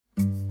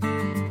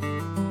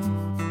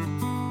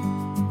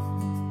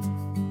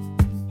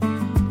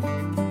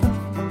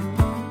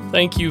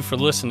Thank you for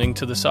listening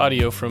to this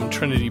audio from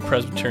Trinity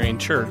Presbyterian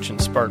Church in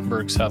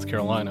Spartanburg, South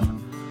Carolina.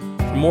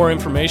 For more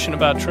information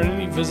about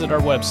Trinity, visit our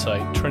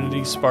website,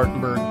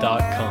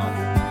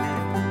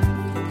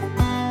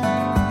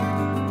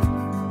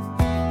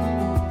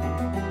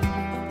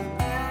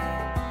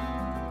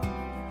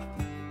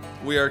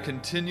 trinityspartanburg.com. We are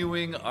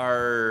continuing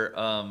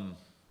our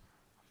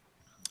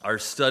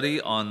study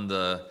on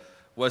the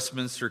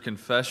Westminster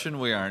Confession.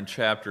 We are in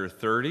chapter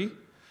 30.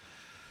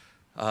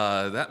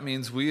 That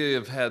means we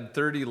have had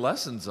 30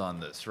 lessons on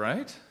this,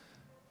 right?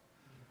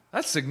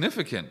 That's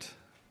significant.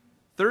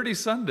 30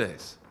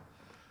 Sundays.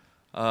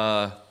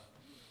 And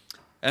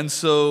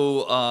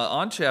so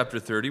on chapter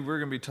 30, we're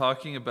going to be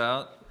talking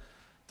about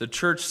the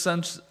church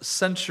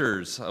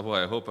censures. Oh,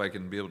 I hope I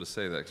can be able to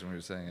say that because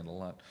we're saying it a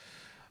lot.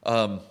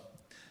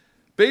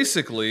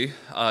 Basically,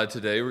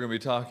 today we're going to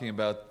be talking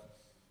about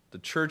the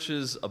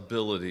church's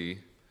ability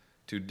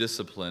to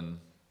discipline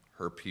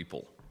her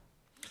people.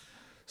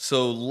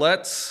 So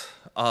let's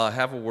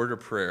have a word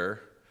of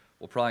prayer.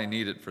 We'll probably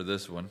need it for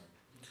this one.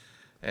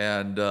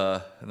 And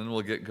then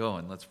we'll get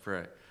going. Let's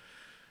pray.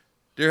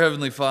 Dear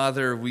Heavenly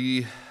Father,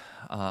 we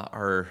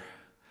are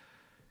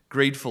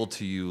grateful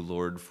to you,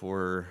 Lord,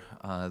 for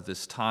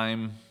this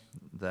time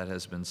that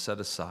has been set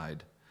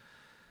aside,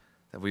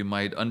 that we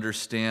might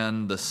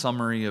understand the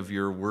summary of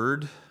your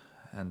word,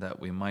 and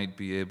that we might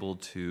be able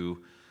to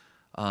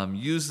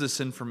use this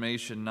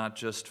information not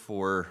just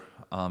for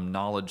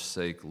knowledge's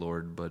sake,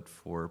 Lord, but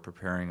for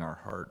preparing our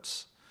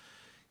hearts,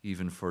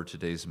 even for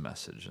today's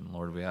message. And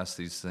Lord, we ask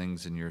these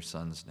things in your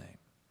Son's name.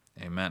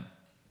 Amen.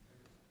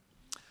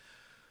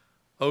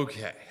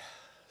 Okay,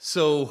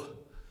 so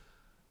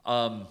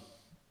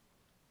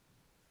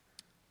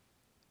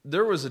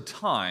there was a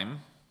time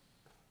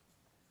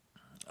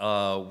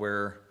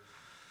where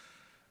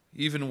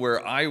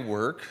I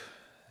work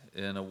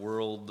in a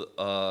world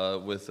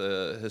with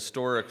a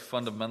historic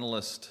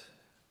fundamentalist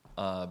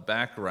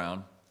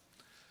background,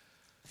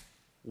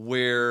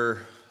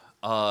 where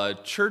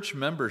church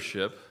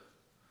membership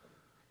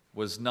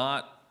was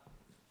not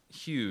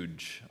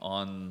huge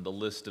on the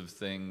list of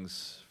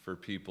things for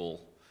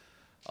people.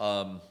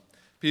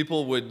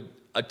 People would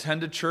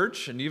attend a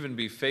church and even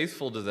be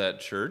faithful to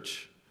that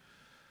church,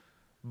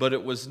 but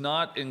it was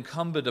not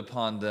incumbent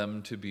upon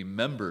them to be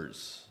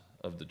members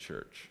of the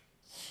church.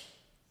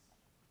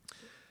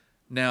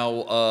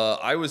 Now,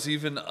 I was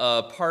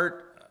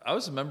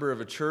a member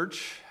of a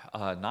church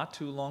not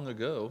too long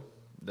ago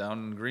down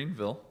in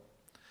Greenville,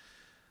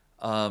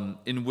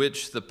 in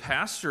which the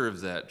pastor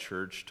of that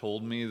church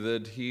told me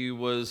that he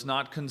was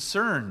not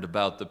concerned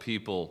about the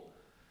people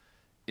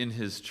in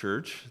his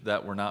church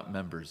that were not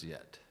members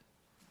yet.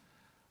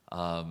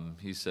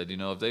 He said,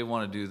 if they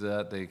want to do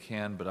that, they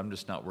can, but I'm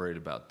just not worried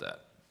about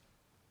that.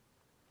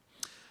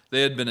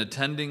 They had been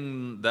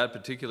attending that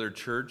particular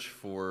church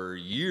for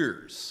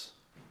years.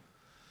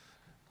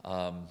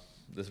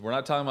 We're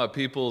not talking about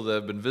people that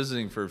have been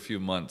visiting for a few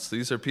months.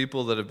 These are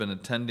people that have been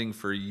attending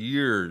for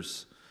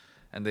years,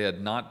 and they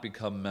had not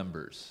become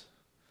members.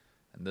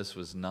 And this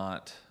was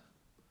not,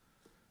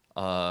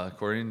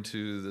 according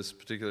to this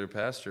particular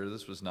pastor,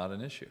 this was not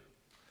an issue.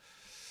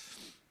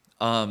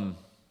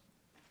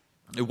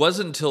 It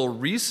wasn't until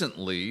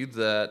recently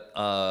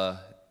that,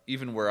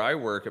 even where I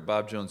work at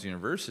Bob Jones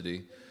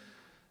University,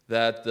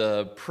 that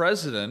the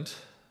president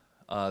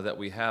that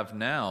we have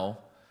now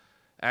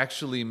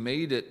actually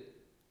made it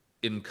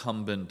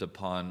incumbent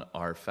upon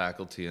our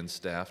faculty and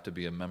staff to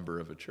be a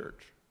member of a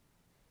church.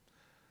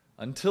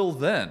 Until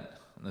then,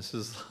 and this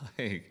is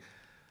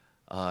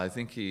I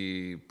think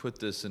he put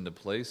this into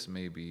place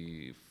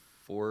maybe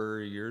 4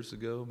 years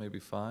ago, maybe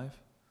 5.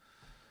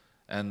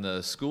 And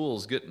the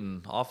school's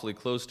getting awfully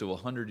close to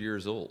 100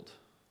 years old.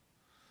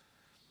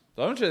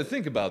 So I want you to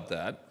think about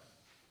that.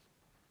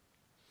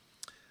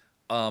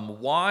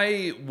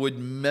 Why would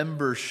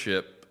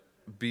membership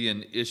be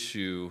an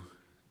issue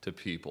to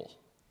people?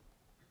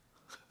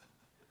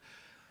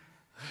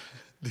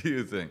 Do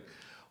you think?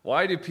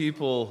 Why do you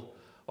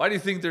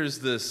think there's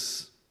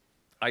this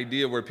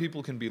idea where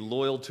people can be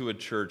loyal to a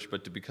church,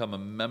 but to become a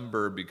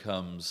member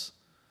becomes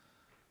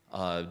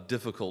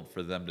difficult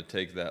for them to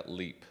take that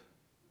leap?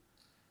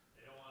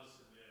 They don't want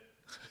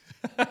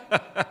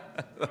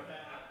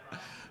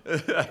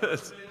to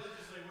submit.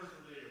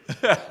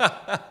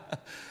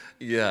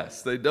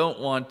 Yes, they don't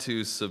want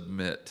to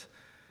submit.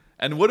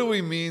 And what do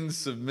we mean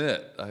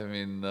submit? I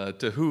mean,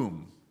 to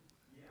whom?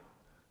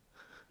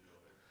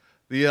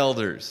 The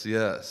elders,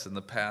 yes, and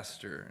the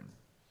pastor.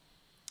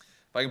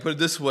 If I can put it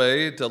this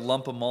way, to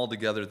lump them all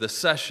together, the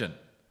session,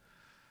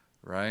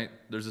 right?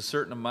 There's a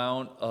certain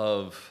amount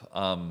of,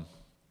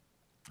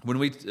 when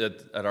we,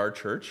 at our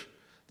church,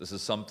 this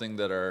is something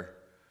that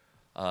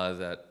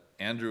that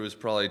Andrew is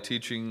probably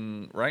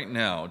teaching right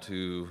now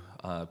to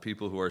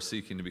people who are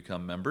seeking to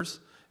become members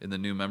in the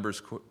new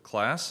members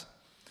class.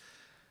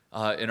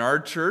 In our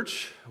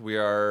church, we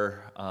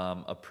are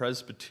a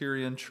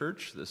Presbyterian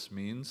church. This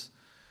means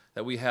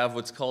that we have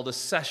what's called a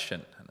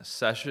session. And a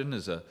session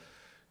is a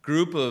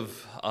group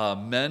of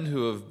men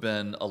who have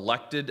been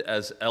elected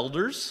as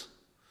elders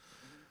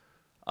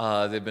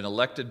They've been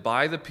elected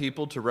by the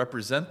people to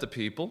represent the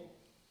people.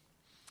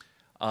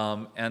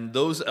 And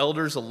those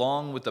elders,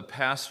 along with the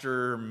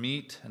pastor,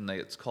 meet, and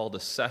it's called a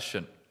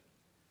session.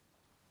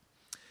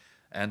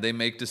 And they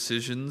make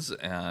decisions,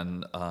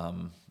 and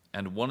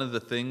one of the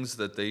things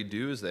that they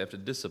do is they have to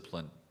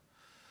discipline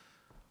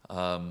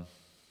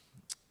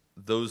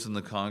those in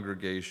the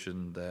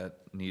congregation that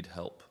need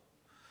help.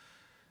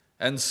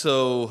 And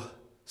so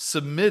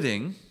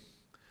submitting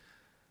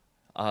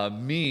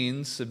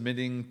means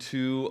submitting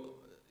to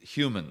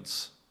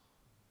humans.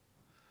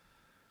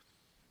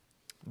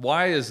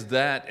 Why is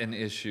that an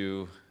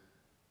issue,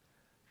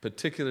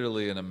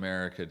 particularly in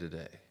America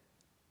today?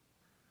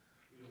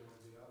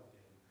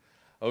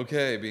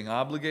 Okay, being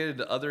obligated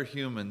to other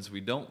humans,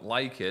 we don't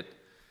like it.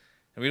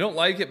 And we don't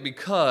like it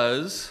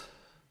because,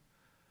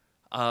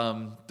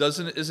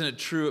 isn't it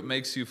true it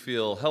makes you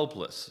feel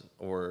helpless?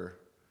 Or,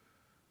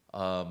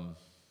 what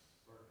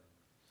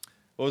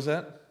was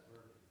that?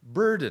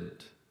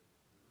 Burdened.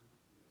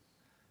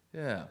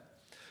 Yeah.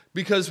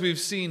 Because we've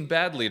seen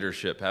bad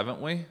leadership,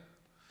 haven't we?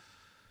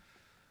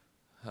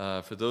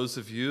 For those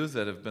of you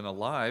that have been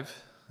alive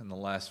in the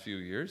last few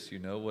years, you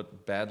know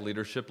what bad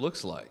leadership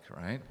looks like,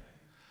 right?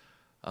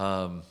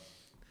 I'm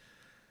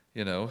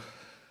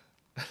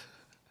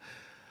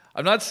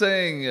not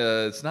saying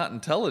it's not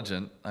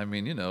intelligent. I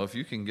mean, if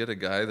you can get a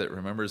guy that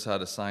remembers how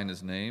to sign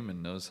his name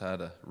and knows how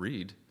to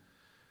read,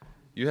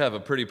 you have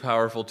a pretty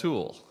powerful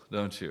tool,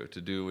 don't you,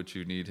 to do what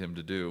you need him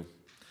to do.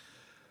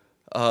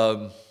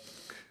 And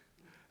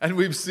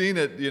we've seen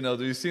it,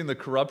 we've seen the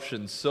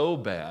corruption so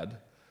bad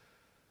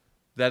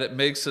that it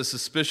makes us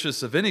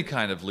suspicious of any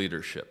kind of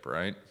leadership,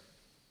 right?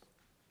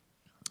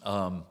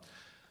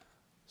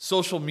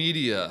 Social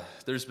media,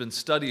 there's been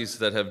studies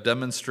that have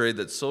demonstrated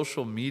that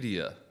social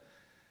media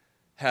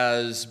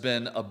has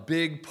been a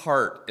big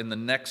part in the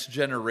next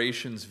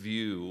generation's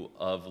view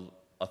of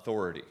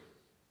authority.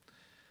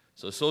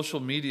 So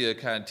social media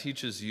kind of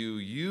teaches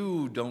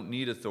you don't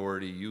need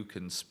authority, you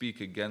can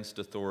speak against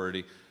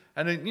authority.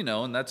 And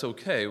and that's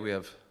okay,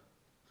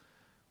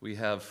 we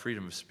have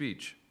freedom of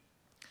speech.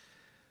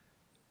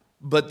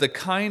 But the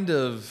kind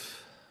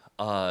of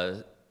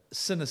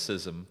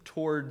cynicism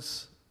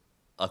towards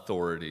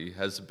authority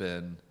has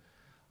been,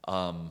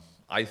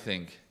 I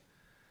think,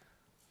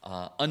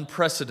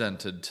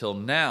 unprecedented till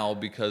now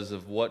because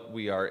of what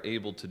we are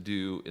able to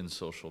do in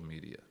social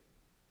media.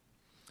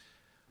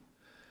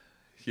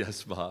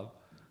 Yes, Bob?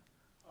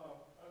 I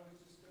was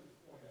just going to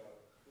point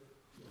out that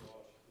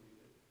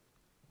theologically that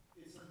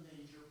it's a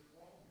major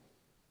problem.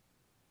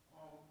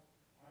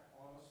 I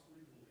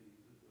honestly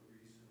believe that the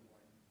reason why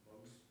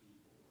most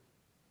people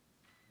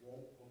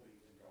won't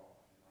believe in God,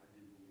 and I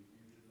do believe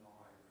you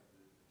deny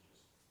rather than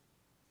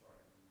just try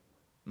to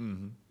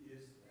ignore,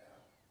 is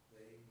that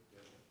they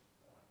don't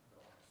want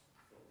God's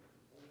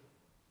authority over them.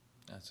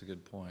 That's a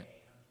good point.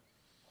 And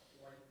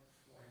quite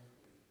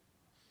frankly,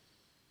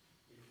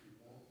 if you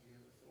won't give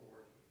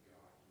authority to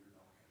God, you're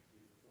not going to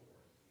give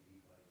authority to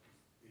anybody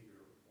who's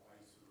bigger,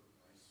 wiser,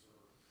 nicer.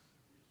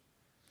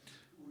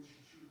 Who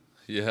should choose?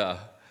 Yeah.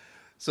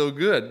 So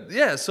good.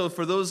 Yeah, so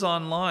for those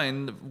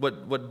online,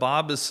 what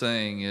Bob is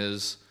saying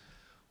is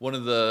one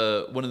of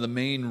the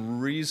main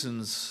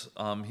reasons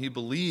he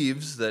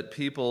believes that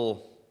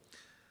people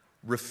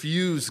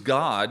refuse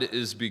God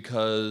is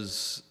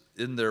because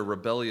in their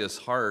rebellious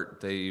heart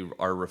they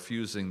are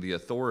refusing the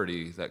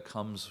authority that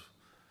comes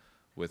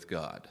with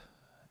God.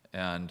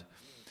 And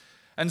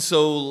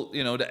so,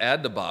 to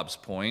add to Bob's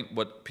point,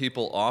 what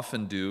people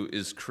often do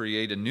is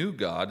create a new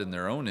God in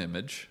their own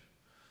image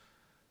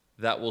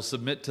that will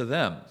submit to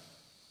them,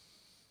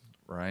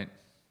 right?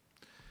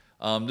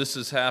 This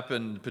has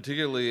happened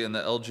particularly in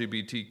the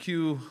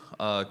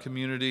LGBTQ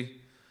community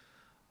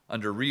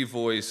under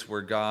Revoice,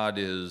 where God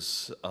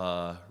is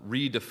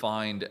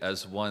redefined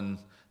as one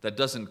that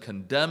doesn't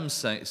condemn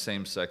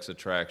same-sex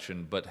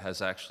attraction, but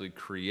has actually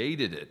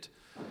created it.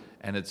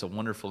 And it's a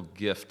wonderful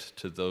gift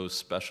to those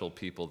special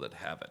people that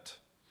have it.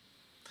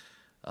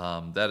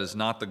 That is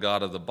not the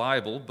God of the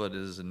Bible, but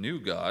is a new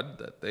God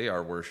that they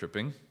are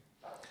worshiping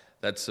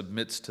that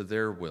submits to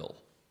their will.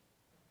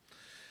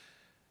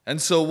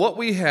 And so what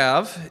we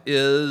have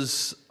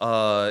is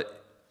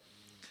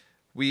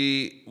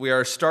we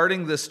are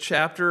starting this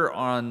chapter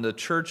on the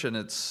church and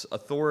its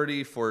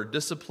authority for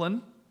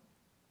discipline.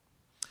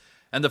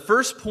 And the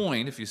first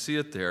point, if you see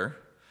it there,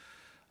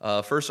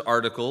 first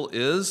article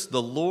is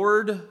the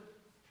Lord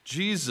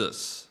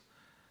Jesus,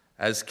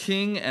 as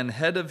king and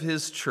head of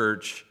his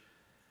church,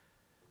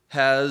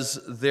 has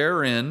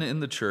therein, in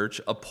the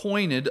church,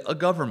 appointed a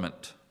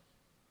government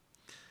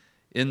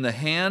in the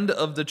hand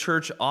of the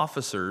church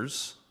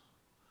officers,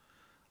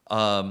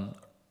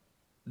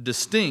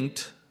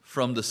 distinct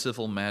from the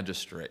civil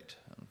magistrate.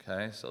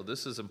 Okay, so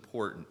this is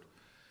important.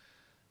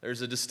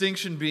 There's a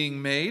distinction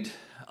being made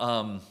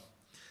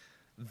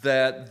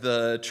that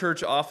the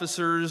church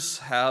officers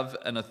have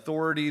an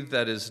authority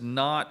that is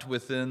not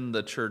within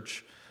the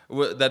church,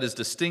 that is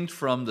distinct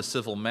from the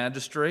civil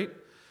magistrate.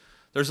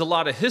 There's a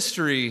lot of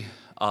history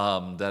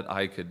that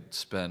I could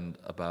spend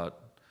about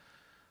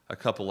a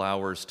couple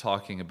hours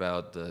talking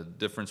about the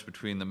difference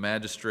between the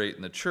magistrate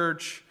and the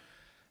church.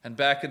 And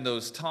back in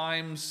those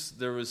times,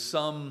 there was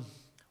some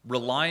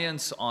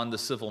reliance on the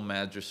civil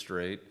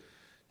magistrate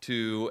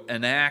to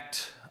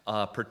enact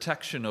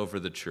protection over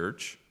the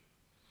church.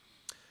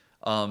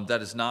 That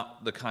is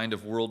not the kind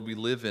of world we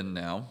live in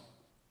now.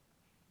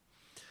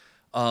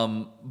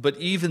 But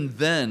even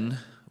then,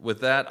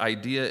 with that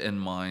idea in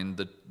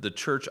mind, the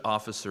church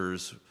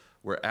officers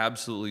were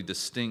absolutely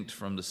distinct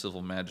from the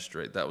civil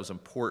magistrate. That was an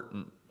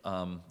important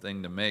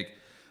thing to make,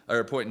 or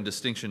important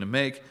distinction to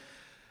make.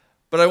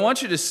 But I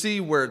want you to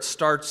see where it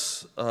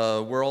starts,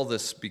 where all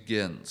this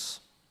begins.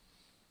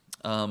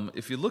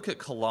 If you look at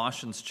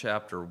Colossians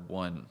chapter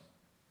 1,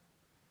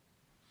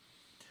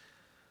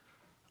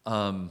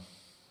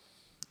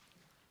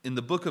 in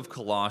the book of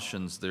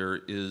Colossians,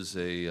 there is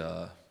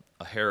a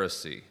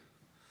heresy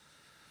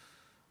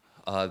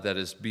that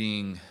is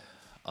being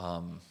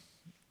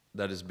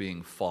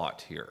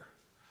fought here.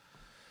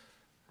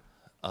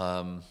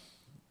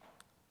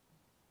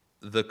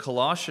 The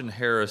Colossian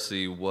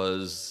heresy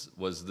was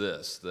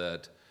this,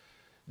 that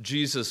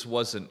Jesus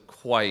wasn't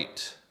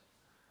quite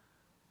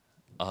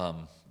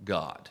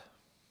God.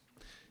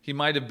 He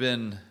might have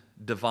been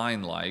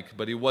divine-like,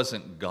 but he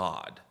wasn't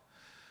God.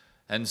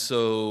 And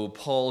so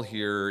Paul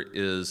here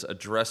is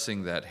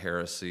addressing that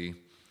heresy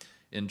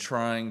in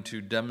trying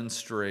to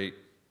demonstrate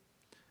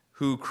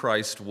who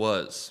Christ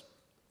was.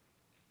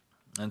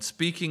 And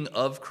speaking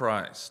of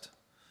Christ,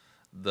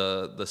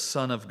 the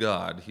Son of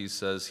God, he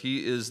says,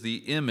 he is the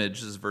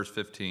image, this is verse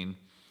 15,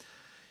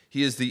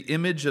 he is the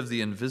image of the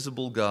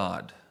invisible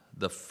God,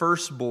 the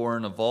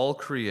firstborn of all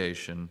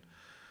creation,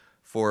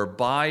 for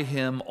by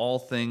him all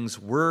things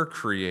were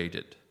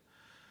created,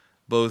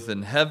 both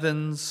in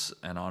heavens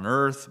and on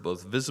earth,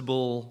 both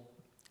visible,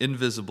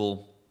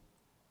 invisible,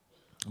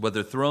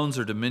 whether thrones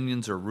or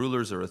dominions or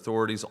rulers or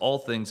authorities, all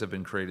things have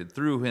been created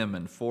through him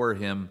and for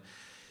him.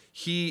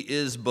 He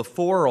is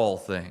before all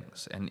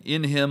things, and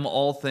in him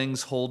all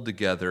things hold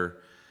together.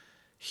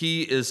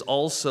 He is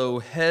also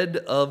head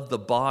of the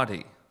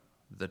body,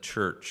 the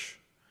church.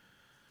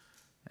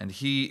 And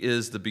he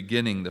is the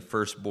beginning, the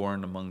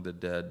firstborn among the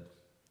dead,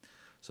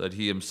 so that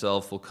he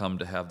himself will come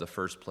to have the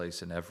first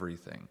place in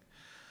everything.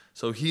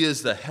 So he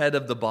is the head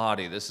of the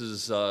body. This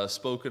is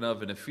spoken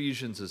of in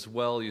Ephesians as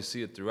well. You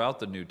see it throughout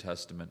the New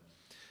Testament.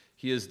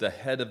 He is the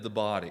head of the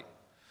body.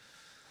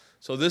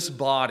 So this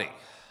body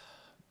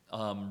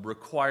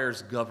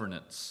requires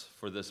governance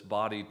for this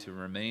body to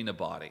remain a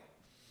body.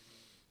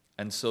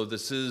 And so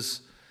this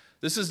is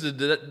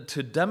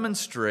to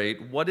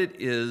demonstrate what it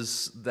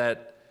is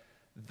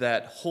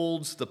that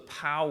holds the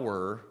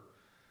power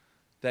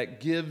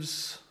that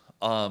gives,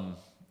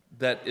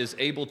 that is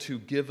able to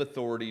give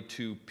authority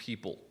to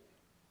people.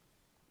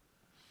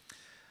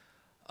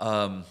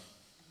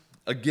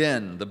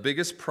 Again, the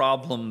biggest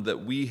problem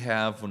that we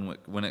have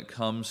when it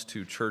comes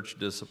to church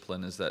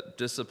discipline is that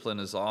discipline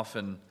is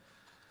often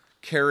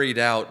carried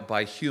out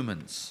by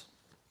humans.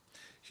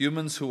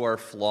 Humans who are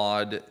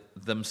flawed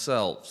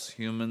themselves.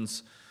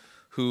 Humans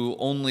who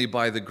only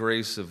by the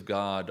grace of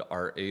God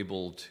are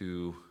able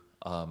to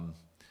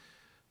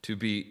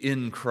be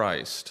in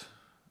Christ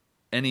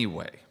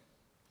anyway.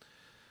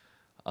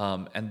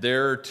 And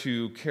they're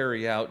to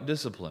carry out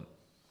discipline.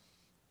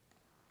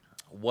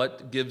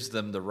 What gives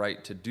them the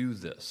right to do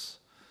this?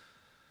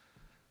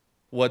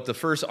 What the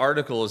first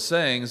article is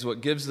saying is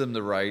what gives them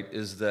the right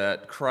is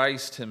that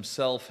Christ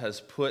himself has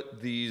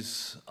put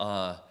these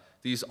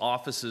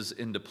offices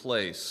into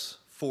place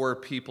for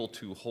people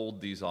to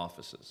hold these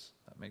offices.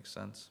 That makes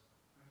sense?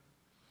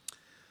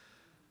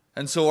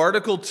 And so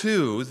Article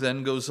 2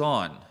 then goes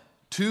on.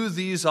 To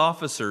these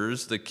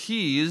officers, the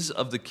keys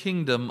of the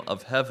kingdom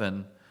of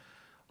heaven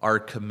are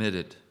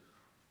committed,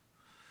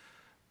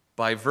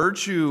 by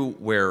virtue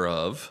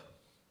whereof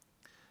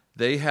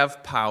they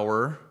have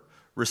power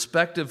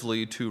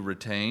respectively to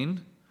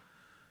retain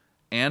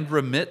and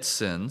remit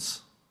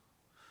sins,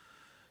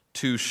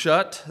 to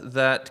shut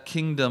that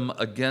kingdom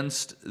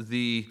against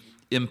the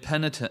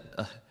impenitent.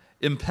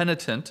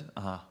 Impenitent.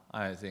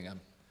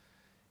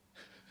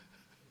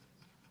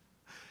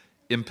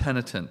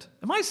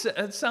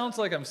 It sounds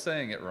like I'm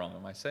saying it wrong.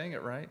 Am I saying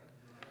it right?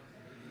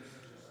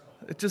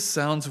 It just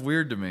sounds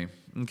weird to me.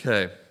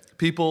 Okay.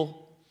 People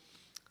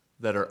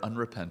that are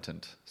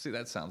unrepentant. See,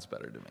 that sounds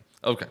better to me.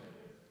 Okay.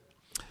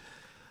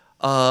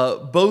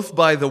 Both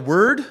by the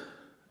word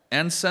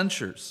and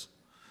censures,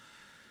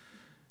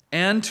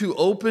 and to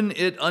open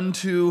it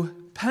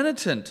unto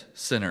penitent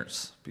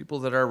sinners, people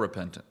that are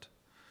repentant,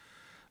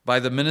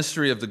 by the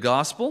ministry of the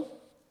gospel,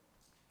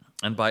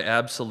 and by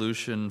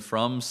absolution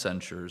from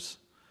censures,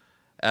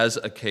 as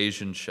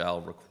occasion shall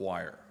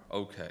require.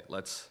 Okay,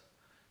 let's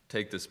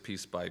take this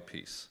piece by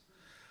piece.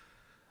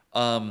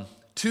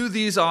 To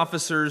these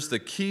officers, the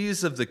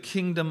keys of the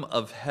kingdom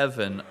of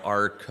heaven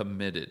are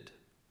committed.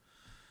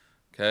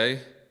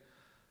 Okay?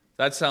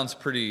 That sounds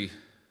pretty,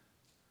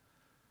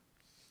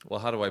 well,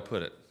 how do I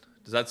put it?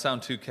 Does that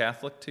sound too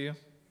Catholic to you?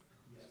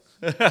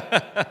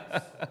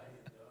 Yes.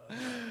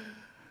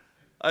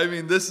 I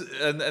mean, this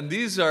and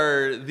these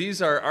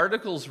are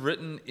articles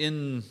written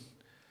in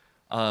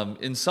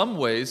some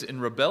ways in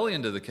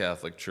rebellion to the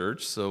Catholic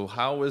Church. So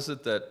how is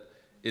it that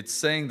it's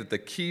saying that the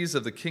keys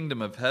of the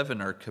kingdom of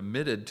heaven are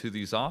committed to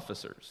these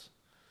officers?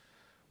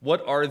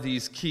 What are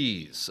these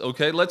keys?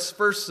 Okay, let's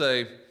first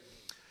say,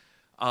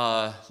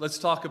 let's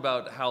talk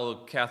about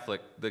how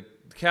the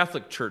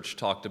Catholic Church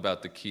talked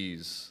about the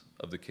keys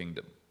of the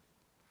kingdom.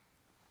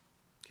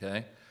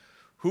 Okay,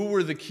 who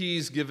were the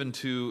keys given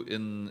to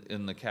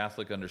in the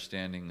Catholic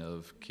understanding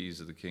of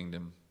keys of the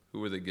kingdom? Who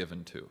were they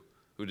given to?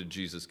 Who did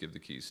Jesus give the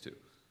keys to?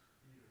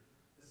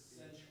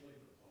 Essentially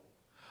the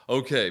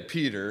Pope. Okay,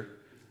 Peter,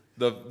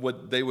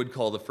 what they would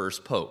call the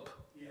first pope.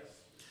 Yes.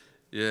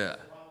 Yeah. Not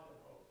the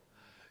Pope.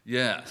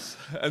 Yes.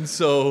 And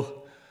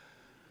so,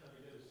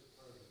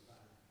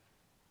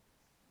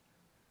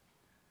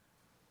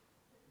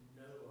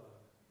 Noah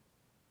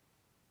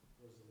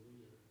was a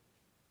leader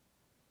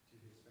to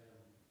his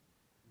family.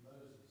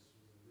 Moses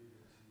was a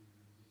leader to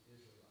the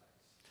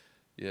Israelites.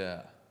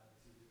 yeah.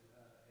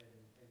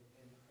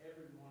 And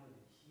every one of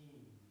the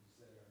kings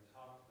that are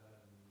talked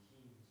about in the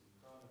Kings and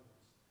Chronicles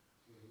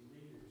were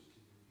leaders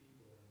to the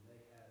people, and they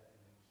had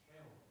an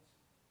account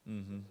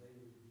Mm-hmm. that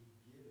they would be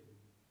given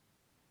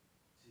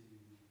to,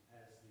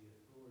 as the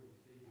authority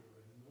figure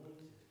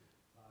anointed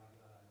by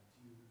God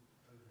to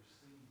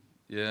oversee.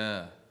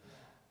 Yeah.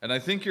 And I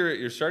think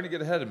you're starting to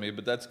get ahead of me,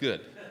 but that's good.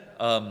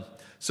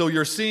 So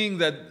you're seeing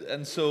that,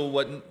 and so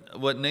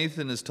what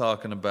Nathan is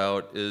talking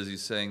about is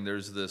he's saying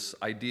there's this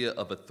idea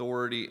of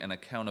authority and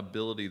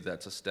accountability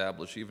that's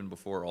established even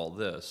before all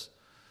this.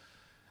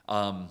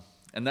 And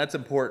that's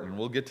important.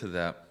 We'll get to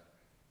that.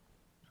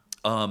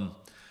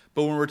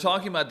 But when we're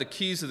talking about the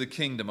keys of the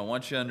kingdom, I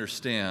want you to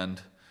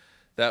understand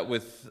that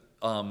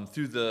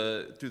through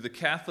the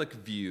Catholic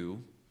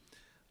view,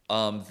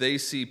 they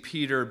see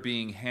Peter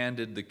being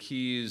handed the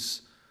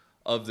keys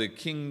of the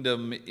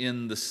kingdom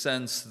in the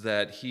sense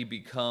that he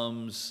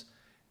becomes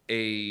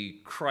a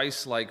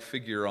Christ-like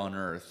figure on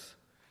earth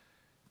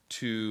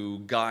to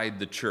guide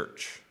the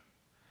church.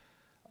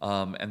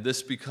 And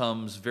this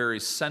becomes very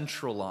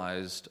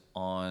centralized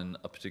on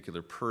a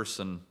particular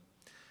person.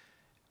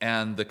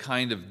 And the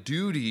kind of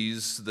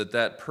duties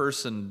that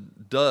person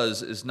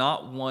does is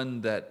not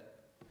one that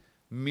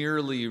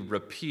merely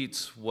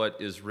repeats what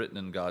is written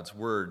in God's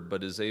word,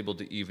 but is able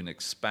to even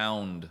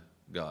expound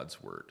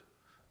God's word,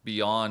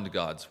 beyond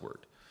God's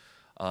word.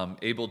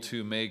 Able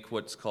to make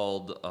what's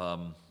called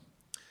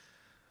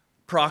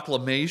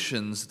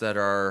proclamations that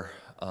are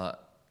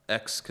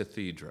ex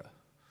cathedra,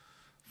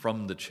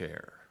 from the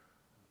chair.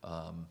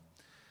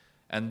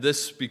 And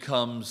this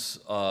becomes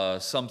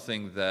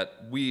something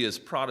that we as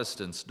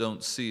Protestants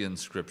don't see in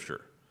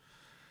Scripture.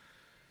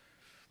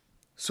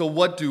 So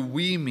what do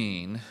we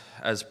mean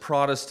as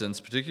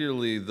Protestants,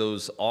 particularly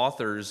those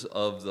authors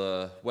of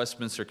the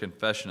Westminster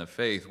Confession of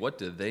Faith? What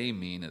do they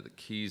mean are the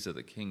keys of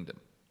the kingdom?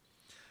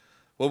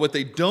 Well, what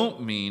they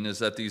don't mean is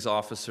that these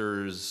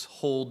officers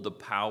hold the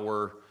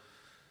power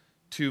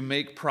to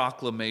make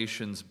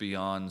proclamations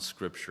beyond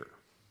Scripture.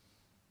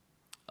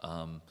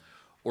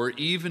 Or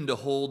even to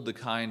hold the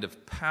kind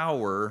of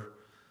power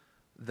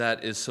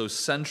that is so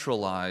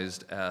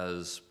centralized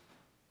as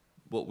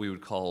what we would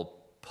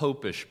call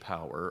popish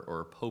power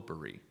or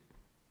popery.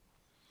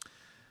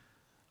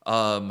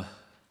 But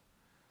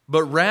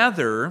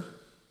rather,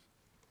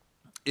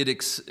 it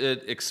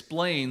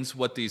explains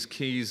what these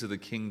keys of the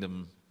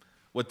kingdom,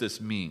 what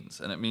this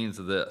means. And it means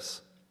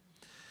this.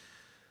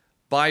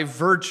 By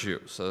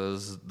virtue, so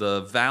the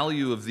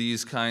value of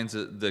these kinds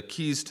of, the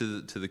keys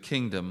to the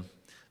kingdom,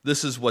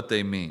 this is what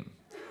they mean.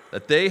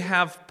 That they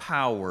have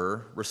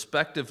power,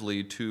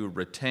 respectively, to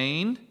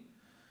retain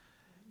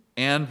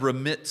and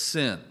remit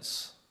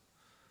sins.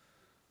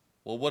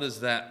 Well, what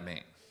does that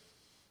mean?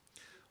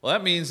 Well,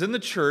 that means in the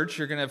church,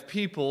 you're going to have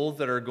people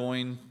that are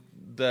going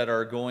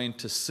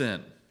to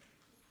sin.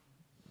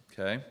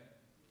 Okay?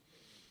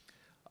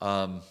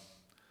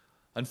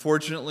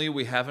 Unfortunately,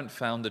 we haven't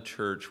found a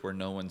church where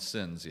no one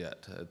sins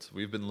yet.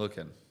 We've been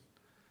looking.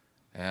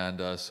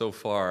 And so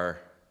far,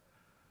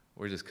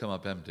 we just come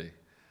up empty.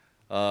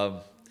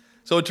 So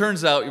it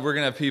turns out we're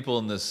going to have people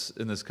in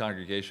this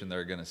congregation that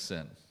are going to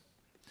sin.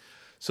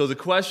 So the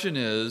question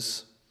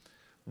is,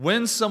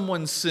 when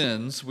someone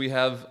sins, we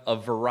have a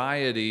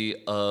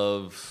variety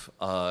of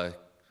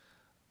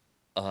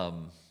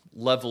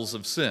levels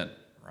of sin,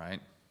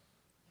 right?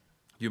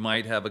 You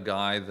might have a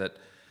guy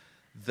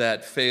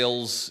that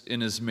fails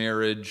in his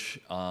marriage,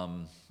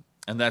 and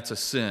that's a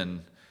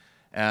sin.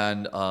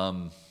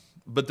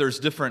 But there's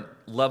different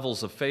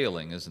levels of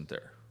failing, isn't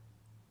there?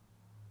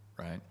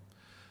 Right?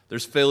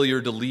 There's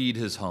failure to lead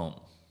his home.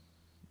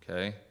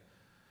 Okay?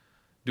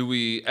 Do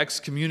we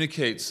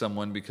excommunicate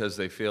someone because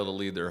they fail to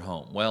lead their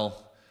home?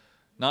 Well,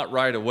 not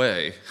right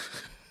away.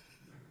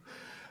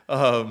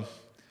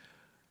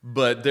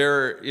 But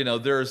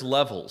there's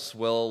levels.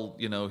 Well,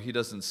 he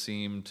doesn't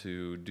seem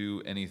to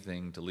do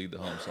anything to lead the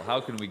home. So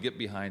how can we get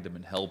behind him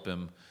and help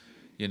him,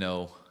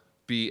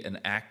 be an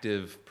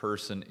active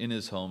person in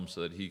his home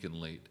so that he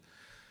can lead?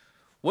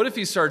 What if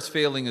he starts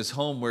failing his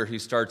home where he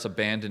starts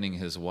abandoning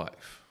his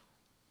wife?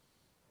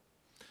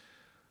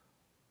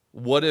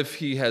 What if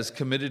he has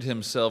committed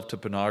himself to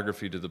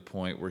pornography to the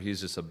point where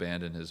he's just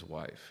abandoned his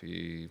wife?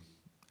 He's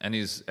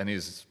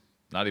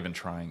not even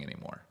trying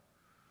anymore.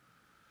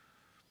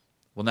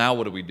 Well, now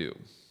what do?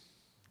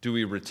 Do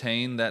we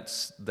retain that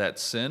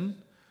sin,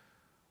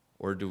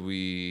 or do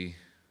we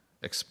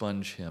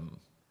expunge him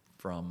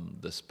from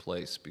this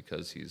place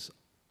because he's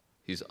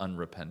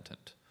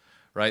unrepentant?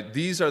 Right?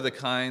 These are the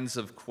kinds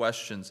of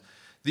questions.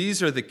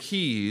 These are the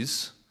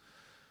keys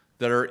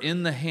that are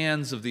in the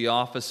hands of the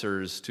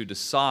officers to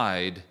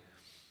decide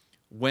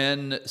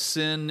when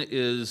sin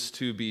is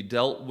to be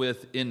dealt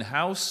with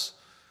in-house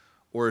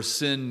or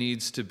sin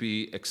needs to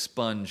be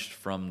expunged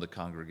from the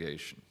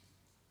congregation.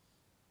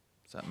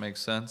 Does that make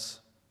sense?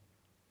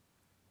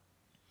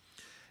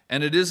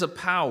 And it is a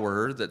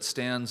power that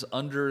stands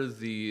under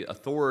the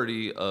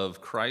authority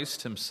of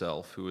Christ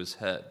himself, who is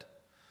head.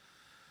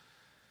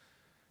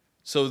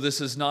 So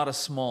this is not a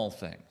small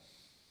thing.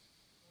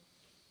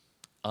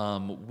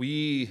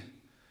 One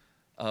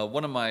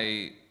of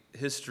my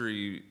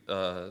history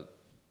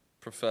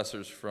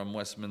professors from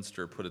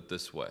Westminster put it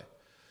this way: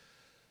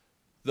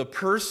 the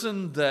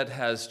person that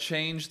has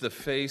changed the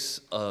face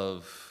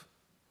of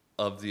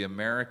the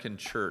American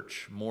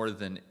church more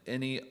than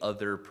any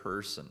other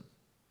person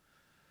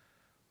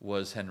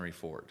was Henry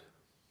Ford.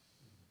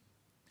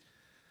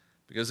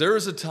 Because there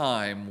was a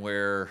time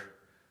where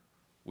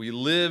we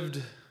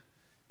lived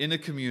in a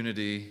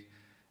community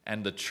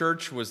and the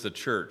church was the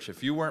church.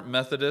 If you weren't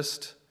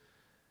Methodist,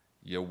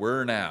 you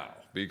were now,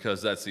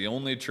 because that's the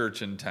only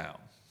church in town,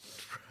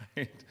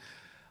 right?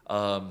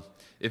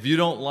 If you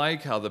don't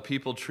like how the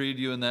people treat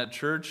you in that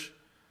church,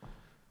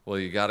 well,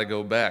 you got to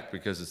go back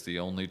because it's the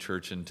only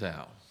church in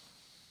town.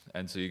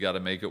 And so you got to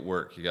make it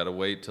work. You got to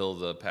wait till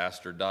the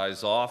pastor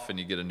dies off and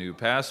you get a new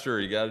pastor, or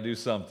you got to do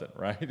something,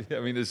 right? I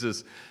mean, it's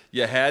just,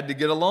 you had to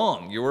get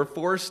along. You were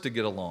forced to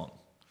get along.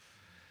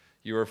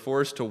 You were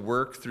forced to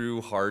work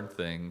through hard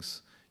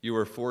things. You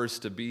were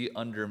forced to be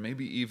under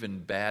maybe even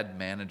bad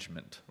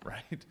management,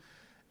 right?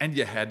 And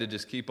you had to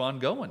just keep on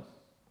going.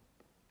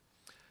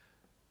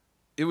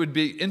 It would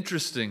be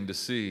interesting to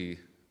see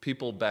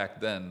people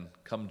back then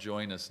come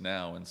join us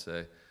now and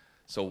say,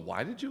 so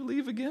why did you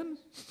leave again?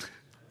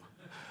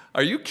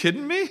 Are you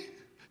kidding me?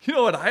 You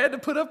know what I had to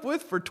put up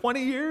with for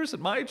 20 years at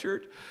my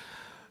church?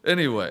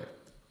 Anyway,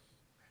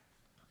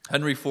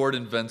 Henry Ford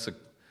invents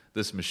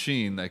this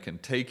machine that can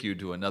take you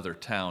to another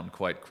town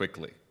quite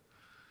quickly,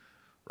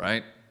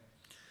 right?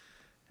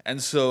 And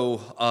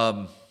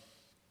so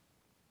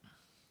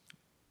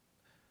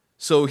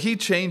he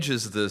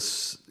changes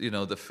this,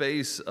 the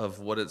face of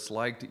what it's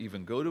like to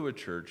even go to a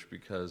church,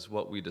 because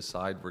what we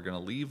decide we're going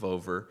to leave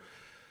over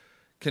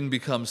can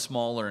become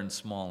smaller and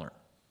smaller.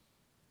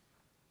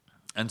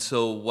 And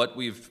so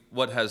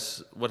what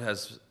has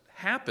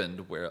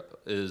happened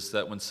is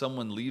that when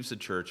someone leaves a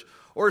church,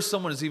 or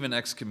someone is even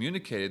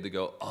excommunicated, they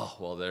go, oh,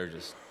 well,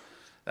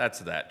 that's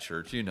that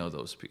church. You know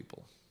those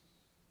people.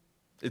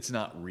 It's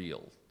not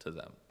real to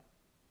them.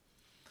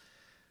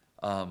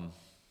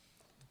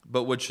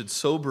 But what should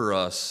sober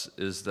us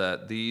is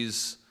that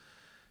these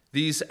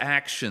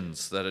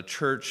actions that a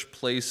church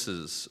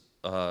places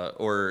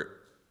or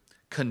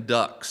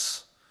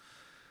conducts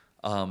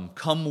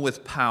come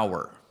with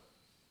power.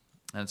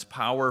 And it's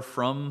power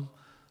from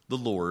the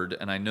Lord.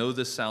 And I know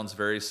this sounds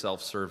very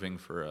self-serving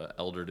for an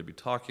elder to be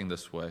talking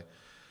this way,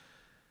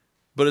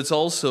 but it's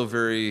also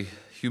very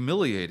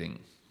humiliating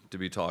to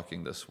be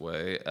talking this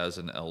way as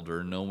an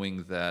elder,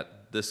 knowing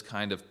that this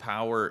kind of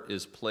power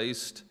is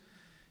placed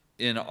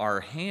in our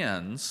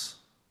hands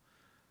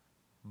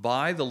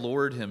by the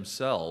Lord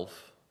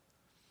himself,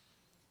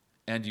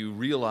 and you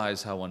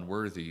realize how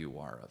unworthy you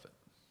are of it.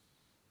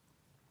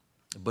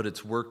 But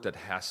it's work that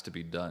has to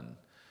be done,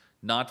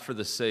 not for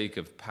the sake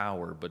of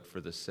power, but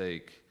for the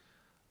sake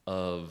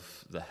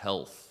of the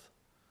health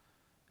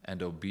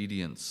and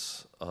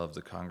obedience of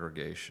the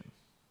congregation.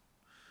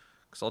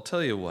 Because I'll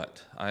tell you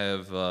what,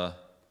 I've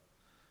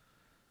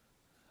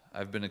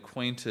been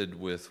acquainted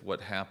with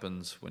what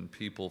happens when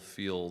people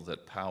feel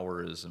that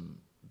powerism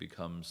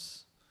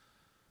becomes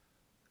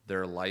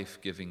their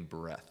life-giving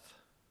breath.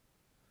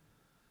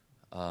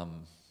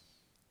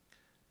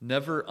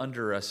 Never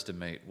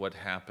underestimate what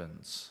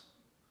happens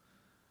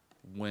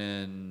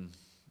when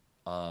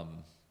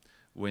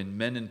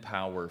men in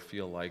power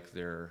feel like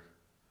their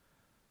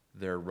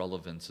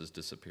relevance is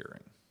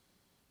disappearing.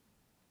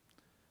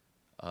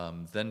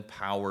 Then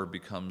power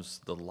becomes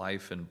the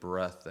life and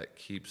breath that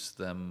keeps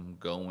them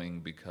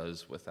going,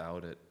 because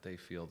without it, they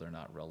feel they're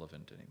not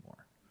relevant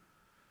anymore.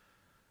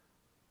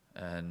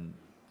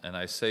 And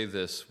I say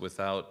this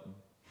without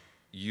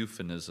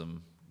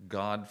euphemism.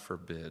 God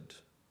forbid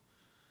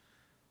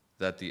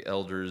that the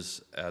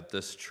elders at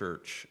this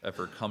church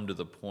ever come to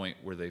the point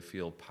where they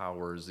feel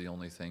power is the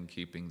only thing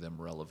keeping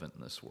them relevant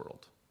in this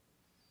world.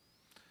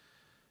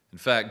 In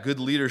fact, good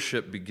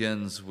leadership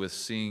begins with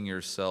seeing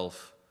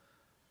yourself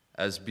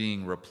as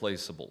being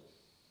replaceable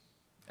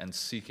and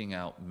seeking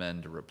out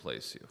men to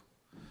replace you.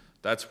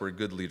 That's where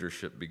good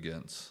leadership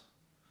begins.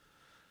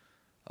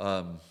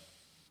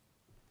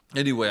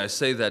 Anyway, I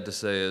say that to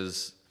say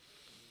is,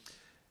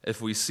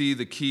 if we see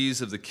the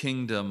keys of the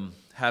kingdom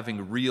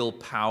having real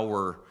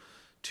power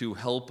to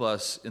help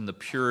us in the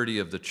purity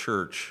of the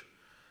church,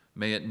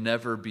 may it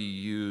never be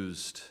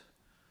used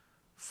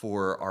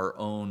for our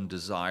own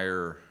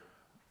desire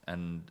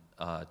and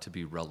to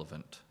be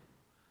relevant.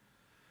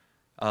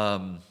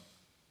 And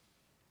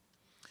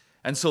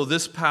so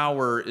this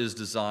power is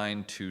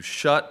designed to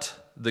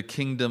shut the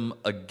kingdom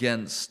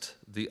against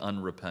the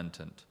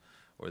unrepentant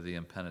or the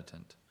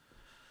impenitent.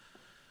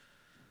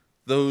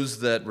 Those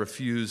that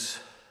refuse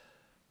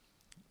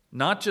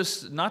not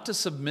to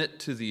submit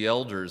to the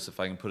elders, if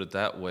I can put it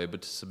that way,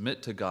 but to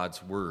submit to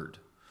God's word.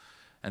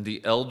 And the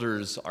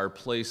elders are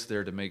placed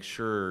there to make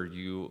sure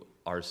you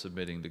are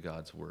submitting to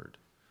God's word.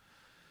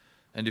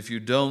 And if you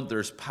don't,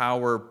 there's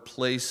power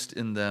placed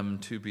in them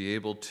to be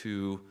able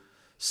to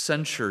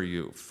censure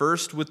you.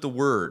 First with the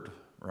word,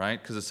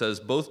 right? Because it says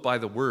both by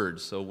the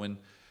word. So when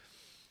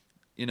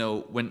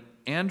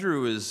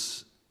Andrew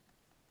is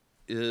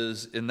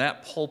in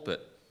that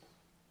pulpit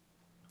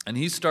and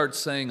he starts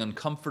saying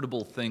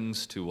uncomfortable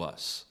things to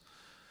us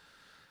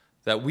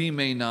that we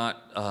may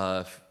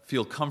not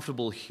feel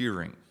comfortable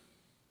hearing,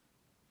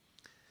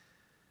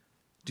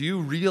 do you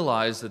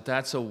realize that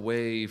that's a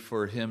way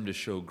for him to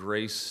show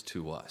grace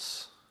to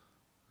us?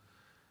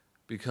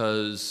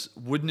 Because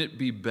wouldn't it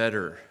be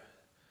better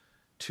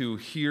to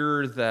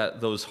hear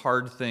those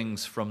hard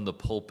things from the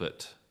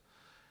pulpit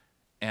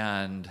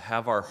and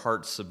have our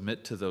hearts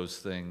submit to those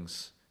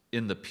things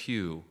in the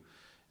pew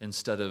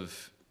instead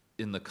of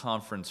in the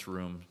conference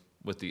room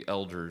with the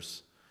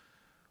elders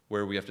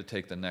where we have to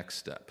take the next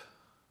step,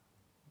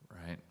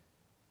 right?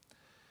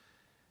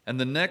 And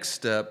the next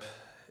step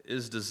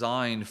is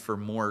designed for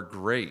more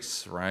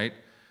grace, right?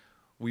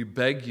 We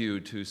beg you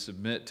to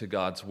submit to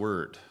God's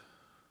word.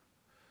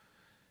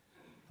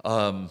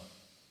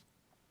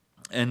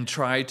 And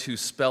try to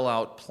spell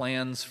out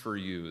plans for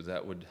you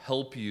that would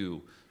help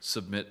you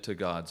submit to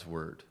God's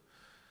word.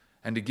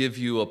 And to give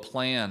you a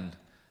plan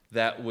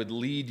that would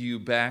lead you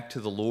back to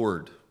the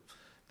Lord,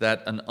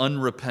 that an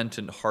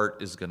unrepentant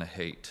heart is going to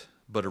hate,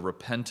 but a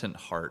repentant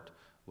heart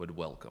would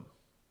welcome.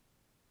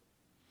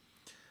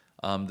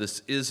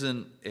 This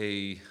isn't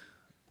an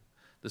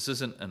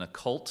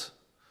occult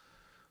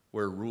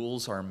where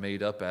rules are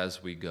made up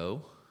as we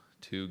go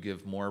to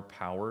give more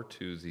power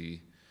to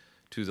the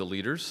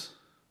leaders,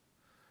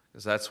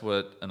 because that's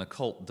what an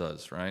occult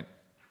does, right?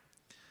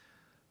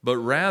 But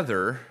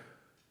rather,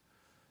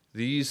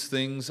 these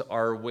things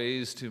are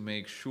ways to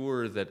make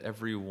sure that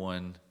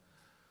everyone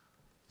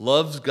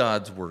loves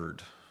God's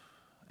word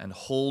and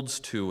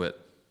holds to it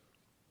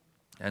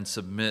and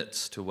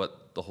submits to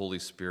what the Holy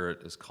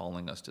Spirit is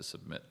calling us to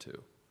submit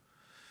to.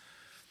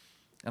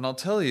 And I'll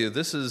tell you,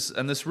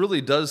 this really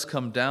does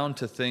come down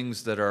to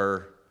things that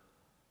are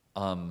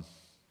to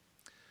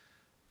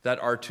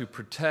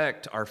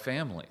protect our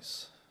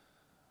families.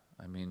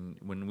 I mean,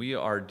 when we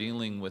are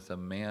dealing with a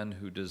man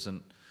who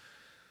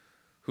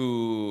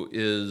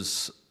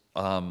is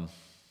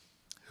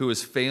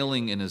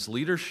failing in his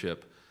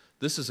leadership,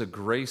 this is a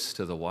grace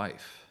to the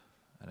wife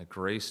and a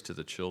grace to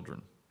the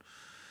children.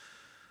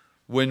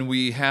 When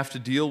we have to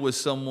deal with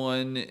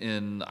someone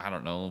in,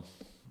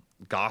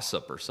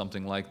 gossip or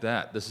something like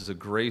that, this is a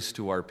grace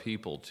to our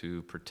people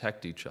to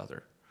protect each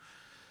other.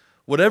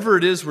 Whatever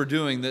it is we're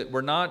doing, that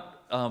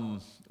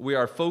we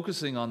are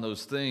focusing on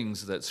those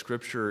things that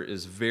Scripture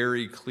is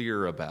very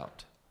clear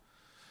about.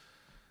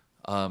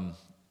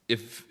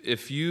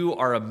 If you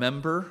are a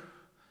member,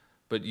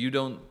 but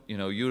you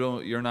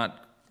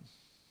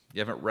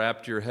haven't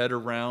wrapped your head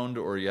around,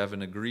 or you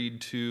haven't agreed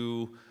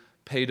to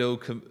pedo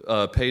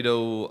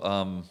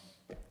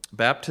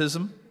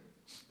baptism,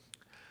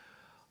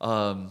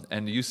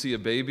 and you see a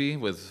baby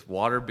with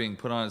water being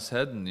put on its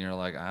head, and you're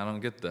like, I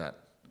don't get that.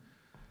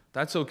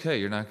 That's okay.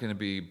 You're not going to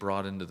be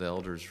brought into the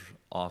elder's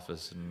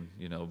office and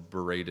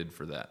berated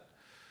for that.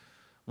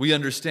 We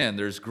understand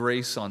there's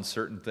grace on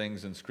certain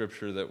things in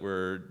Scripture that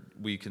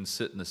we can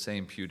sit in the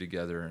same pew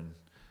together and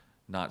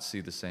not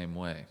see the same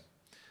way.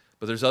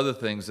 But there's other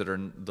things that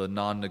are the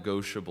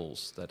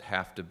non-negotiables that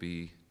have to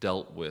be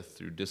dealt with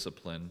through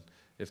discipline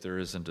if there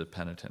isn't a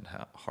penitent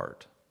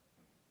heart.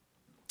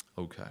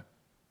 Okay.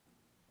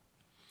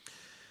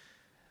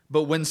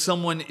 But when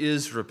someone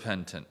is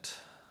repentant,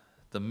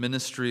 the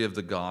ministry of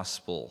the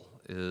gospel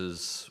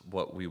is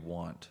what we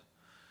want.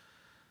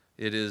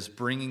 It is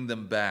bringing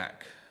them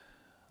back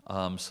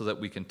so that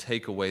we can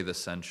take away the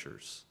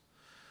censures.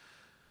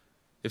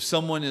 If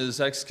someone is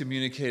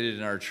excommunicated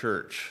in our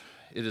church,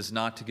 it is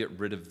not to get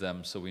rid of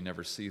them so we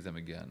never see them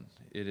again.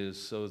 It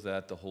is so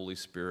that the Holy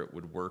Spirit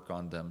would work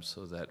on them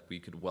so that we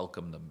could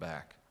welcome them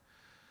back.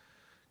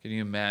 Can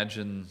you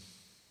imagine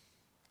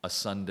a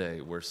Sunday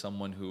where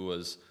someone who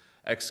was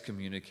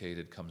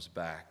excommunicated comes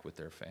back with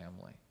their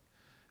family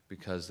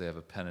because they have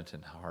a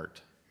penitent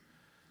heart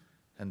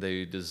and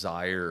they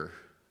desire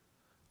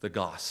the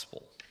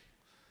gospel?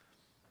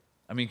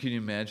 I mean, can you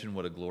imagine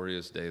what a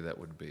glorious day that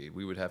would be?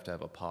 We would have to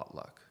have a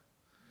potluck.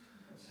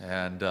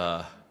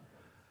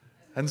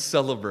 and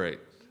celebrate.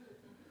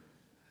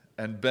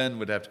 And Ben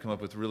would have to come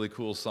up with really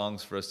cool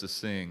songs for us to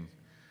sing.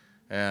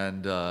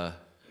 And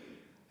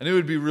it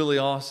would be really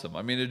awesome.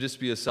 I mean, it'd just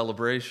be a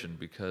celebration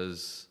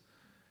because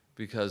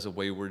a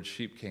wayward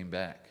sheep came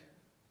back.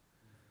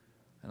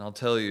 And I'll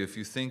tell you, if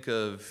you think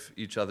of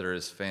each other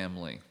as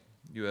family,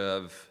 you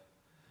have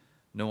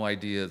no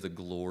idea the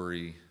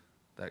glory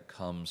that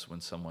comes when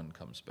someone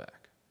comes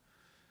back.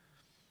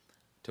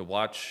 To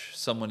watch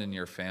someone in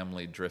your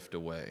family drift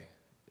away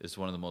is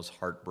one of the most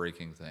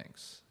heartbreaking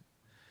things.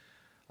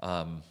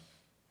 And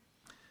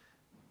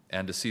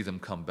to see them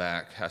come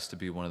back has to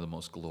be one of the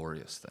most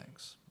glorious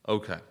things.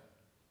 Okay.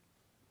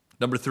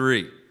 Number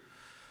 3.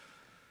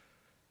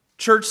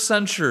 Church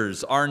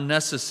censures are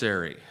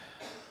necessary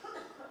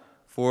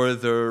for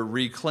the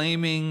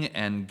reclaiming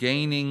and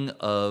gaining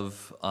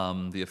of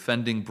the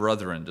offending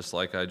brethren, just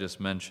like I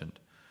just mentioned,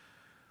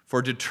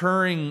 for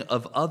deterring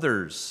of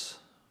others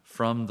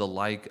from the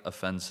like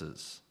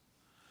offenses,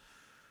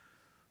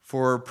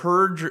 for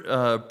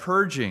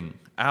purging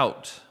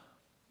out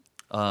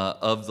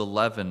of the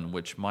leaven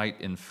which might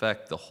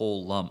infect the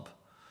whole lump,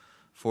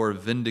 for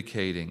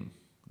vindicating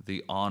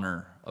the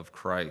honor of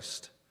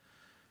Christ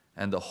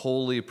and the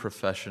holy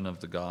profession of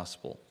the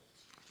gospel,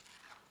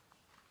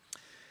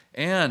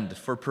 and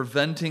for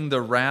preventing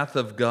the wrath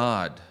of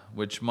God,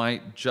 which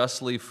might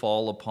justly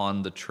fall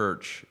upon the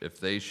church if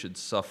they should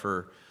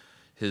suffer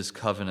his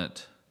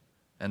covenant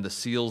and the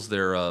seals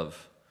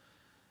thereof,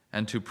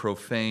 and to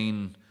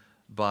profane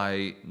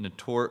by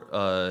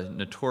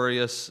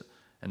notorious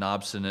and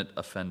obstinate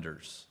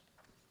offenders.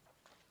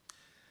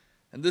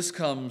 And this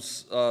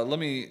comes,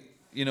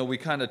 we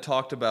kind of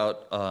talked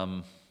about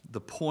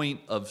the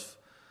point of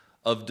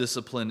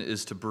discipline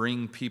is to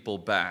bring people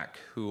back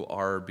who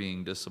are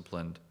being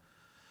disciplined.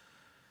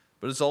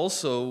 But it's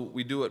also,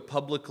 we do it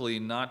publicly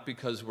not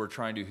because we're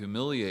trying to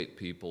humiliate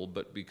people,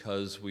 but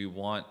because we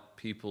want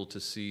people to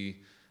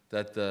see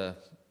that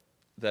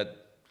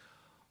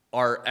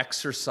our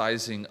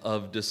exercising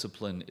of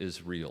discipline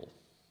is real.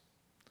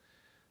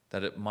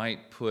 That it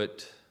might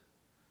put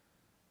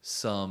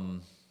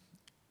some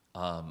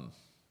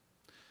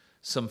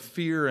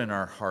fear in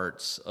our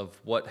hearts of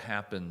what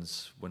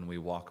happens when we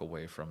walk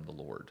away from the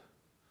Lord.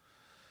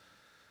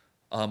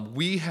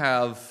 We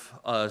have,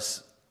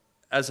 as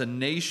a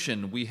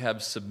nation, we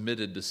have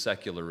submitted to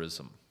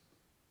secularism.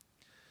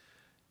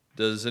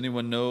 Does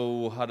anyone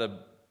know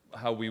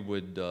how we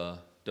would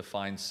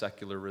define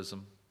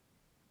secularism?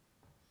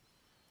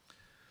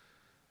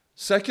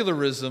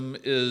 Secularism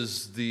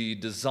is the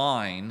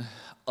design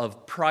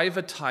of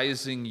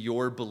privatizing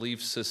your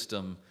belief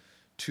system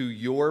to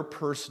your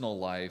personal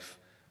life,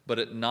 but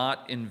it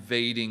not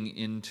invading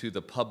into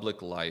the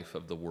public life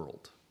of the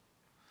world.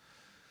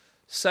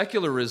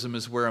 Secularism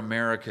is where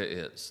America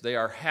is. They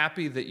are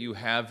happy that you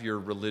have your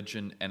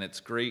religion and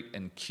it's great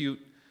and cute,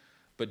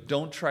 but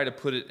don't try to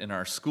put it in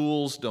our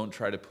schools, don't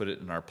try to put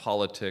it in our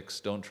politics,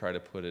 don't try to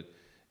put it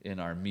in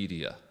our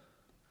media.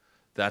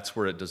 That's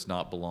where it does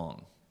not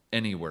belong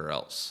anywhere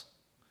else.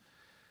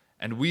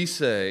 And we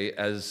say,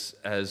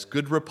 as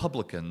good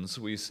Republicans,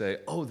 we say,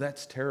 oh,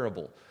 that's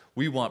terrible.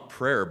 We want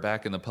prayer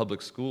back in the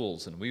public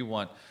schools, and we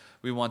want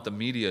the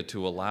media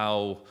to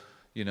allow,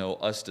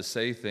 us to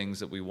say things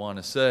that we want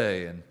to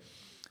say,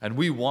 and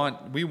we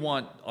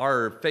want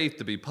our faith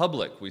to be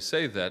public. We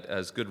say that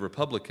as good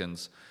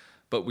Republicans,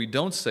 but we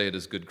don't say it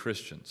as good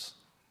Christians.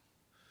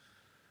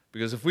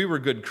 Because if we were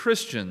good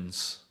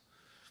Christians,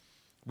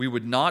 we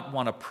would not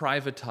want to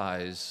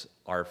privatize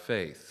our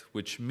faith,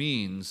 which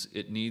means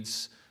it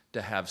needs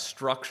to have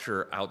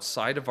structure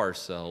outside of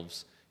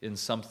ourselves in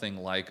something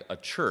like a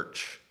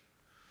church,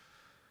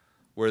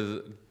 where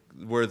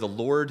the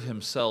Lord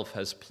himself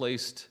has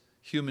placed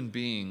human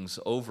beings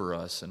over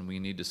us and we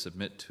need to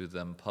submit to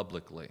them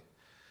publicly.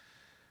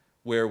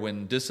 Where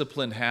when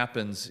discipline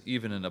happens,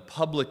 even in a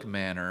public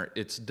manner,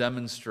 it's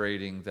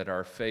demonstrating that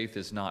our faith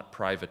is not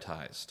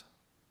privatized.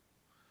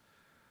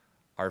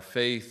 Our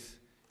faith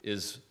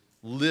is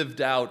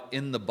lived out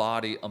in the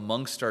body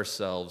amongst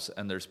ourselves,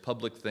 and there's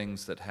public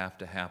things that have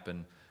to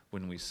happen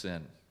when we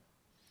sin.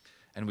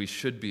 And we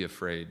should be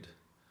afraid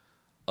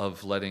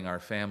of letting our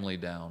family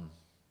down,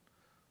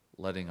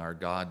 letting our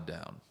God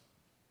down,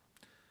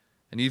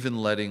 and even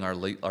letting our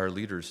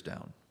leaders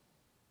down.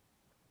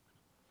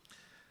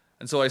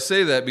 And so I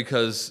say that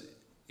because,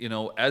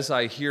 as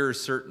I hear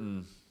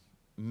certain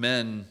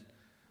men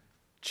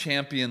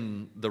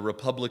champion the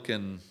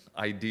Republican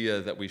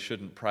idea that we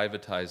shouldn't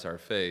privatize our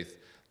faith,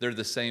 they're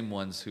the same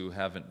ones who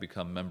haven't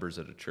become members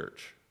at a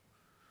church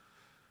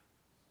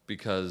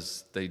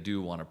because they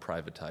do want to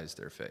privatize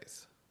their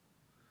faith,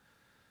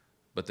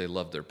 but they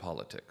love their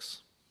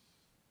politics.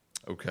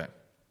 Okay.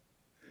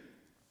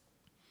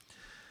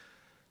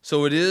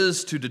 So it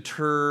is to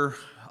deter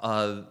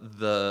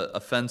the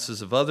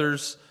offenses of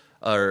others,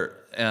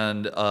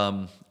 and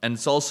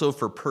it's also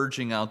for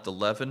purging out the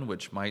leaven,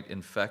 which might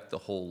infect the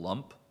whole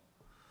lump.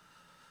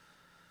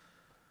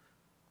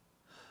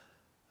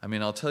 I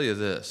mean, I'll tell you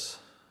this.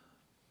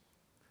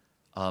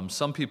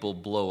 Some people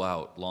blow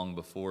out long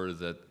before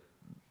that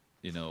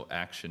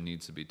action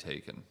needs to be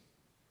taken.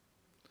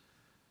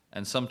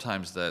 And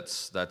sometimes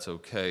that's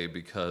okay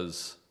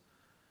because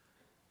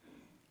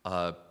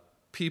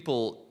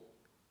people,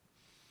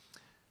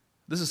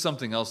 this is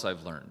something else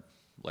I've learned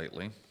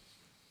lately.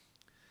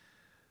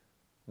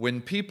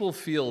 When people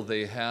feel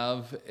they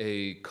have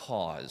a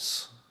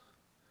cause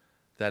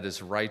that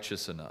is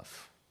righteous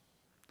enough,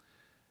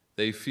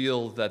 they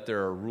feel that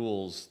there are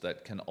rules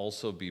that can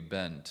also be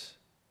bent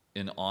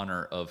in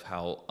honor of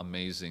how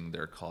amazing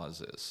their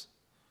cause is.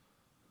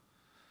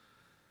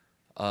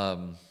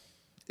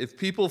 If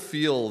people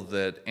feel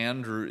that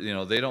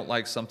Andrew, they don't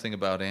like something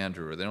about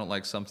Andrew, or they don't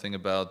like something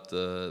about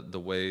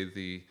the way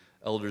the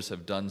elders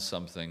have done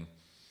something,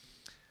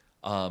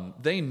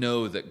 they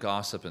know that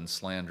gossip and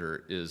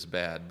slander is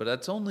bad, but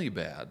that's only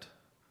bad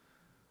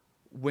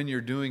when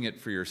you're doing it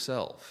for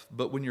yourself.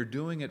 But when you're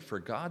doing it for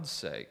God's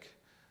sake,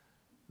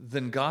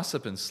 then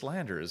gossip and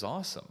slander is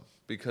awesome,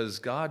 because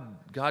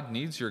God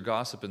needs your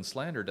gossip and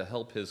slander to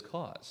help his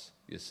cause,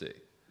 you see.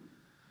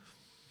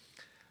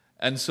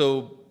 And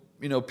so,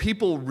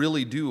 people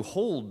really do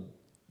hold,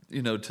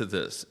 to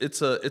this.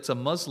 It's a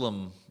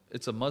Muslim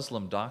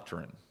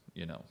doctrine,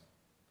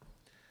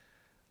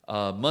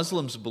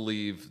 Muslims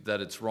believe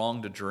that it's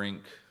wrong to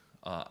drink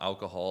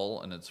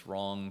alcohol, and it's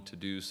wrong to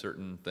do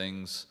certain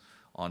things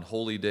on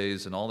holy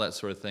days and all that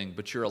sort of thing,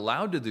 but you're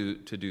allowed to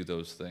do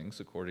those things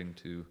according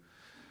to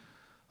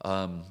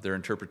their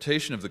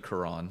interpretation of the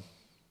Quran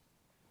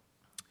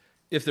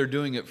if they're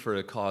doing it for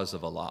the cause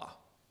of Allah.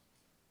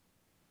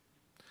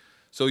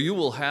 So you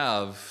will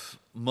have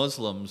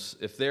Muslims,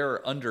 if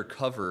they're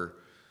undercover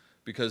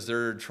because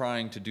they're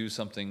trying to do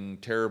something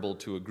terrible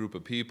to a group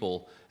of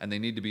people and they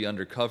need to be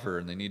undercover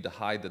and they need to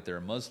hide that they're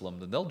a Muslim,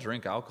 then they'll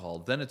drink alcohol.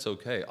 Then it's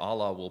okay.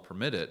 Allah will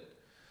permit it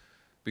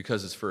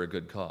because it's for a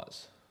good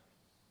cause.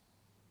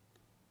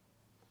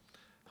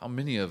 How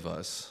many of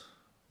us,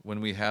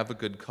 when we have a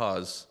good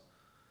cause,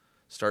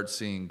 start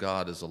seeing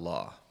God as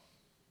Allah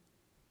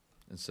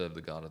instead of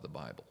the God of the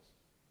Bible?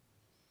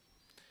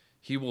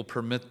 He will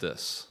permit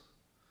this.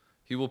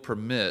 He will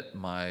permit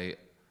my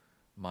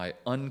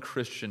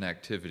unchristian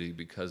activity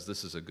because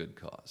this is a good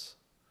cause.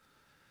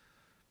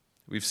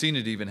 We've seen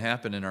it even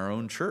happen in our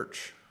own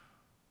church,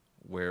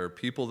 where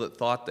people that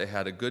thought they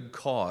had a good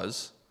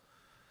cause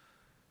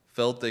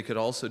felt they could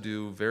also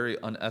do very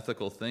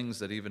unethical things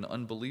that even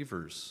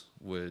unbelievers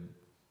would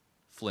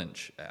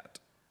flinch at.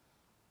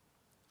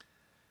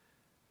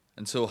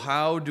 And so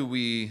how do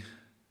we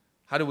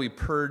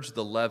purge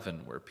the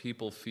leaven where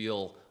people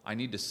feel, I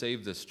need to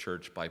save this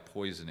church by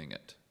poisoning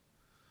it?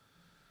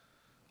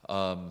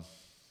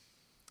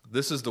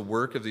 This is the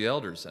work of the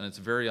elders, and it's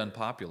very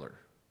unpopular.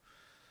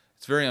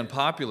 It's very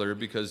unpopular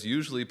because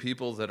usually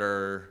people that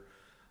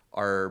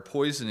are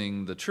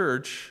poisoning the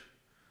church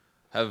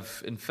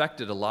have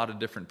infected a lot of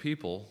different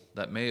people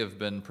that may have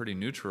been pretty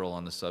neutral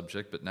on the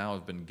subject, but now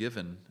have been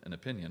given an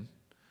opinion.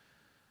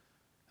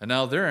 And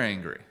now they're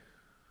angry.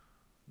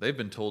 They've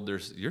been told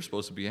you're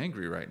supposed to be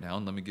angry right now,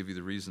 and let me give you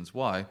the reasons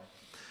why.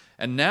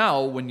 And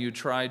now when you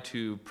try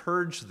to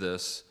purge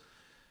this,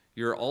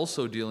 you're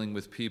also dealing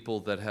with people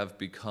that have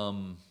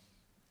become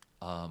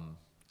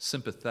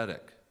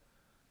sympathetic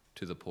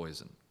to the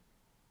poison.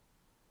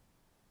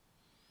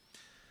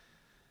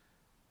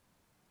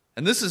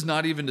 And this is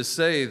not even to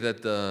say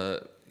that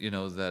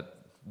that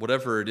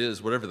whatever it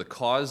is, whatever the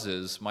cause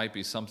is, might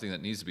be something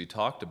that needs to be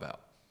talked about.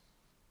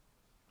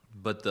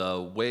 But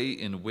the way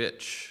in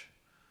which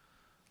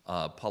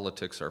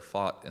politics are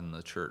fought in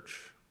the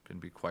church can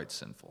be quite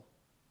sinful.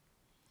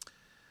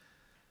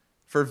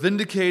 For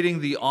vindicating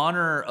the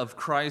honor of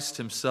Christ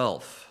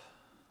himself.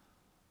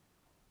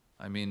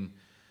 I mean,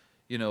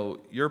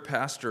 your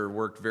pastor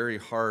worked very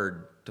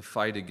hard to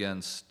fight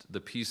against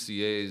the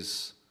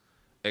PCA's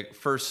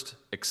first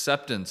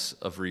acceptance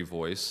of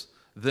Revoice,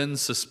 then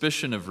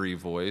suspicion of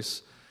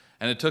Revoice,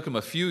 and it took them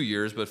a few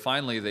years, but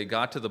finally they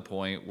got to the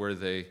point where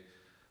they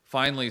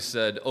finally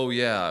said, oh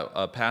yeah,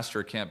 a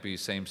pastor can't be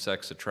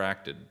same-sex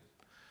attracted.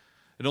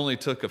 It only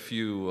took a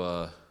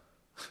few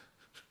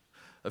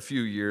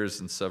years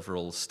and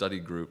several study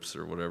groups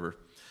or whatever.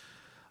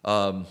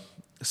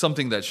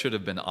 Something that should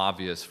have been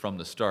obvious from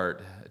the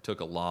start. It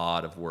took a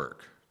lot of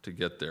work to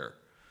get there.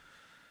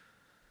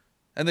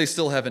 And they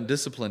still haven't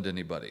disciplined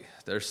anybody.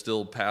 They're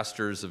still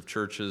pastors of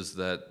churches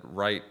that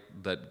write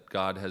that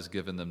God has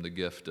given them the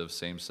gift of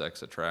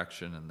same-sex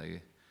attraction,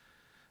 and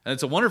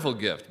it's a wonderful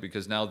gift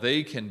because now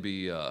they can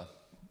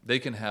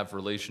have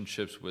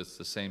relationships with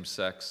the same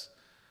sex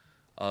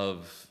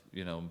of,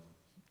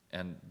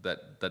 and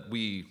that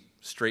we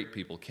straight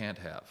people can't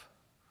have.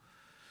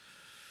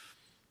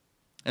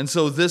 And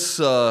so this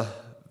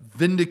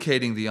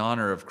vindicating the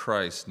honor of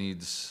Christ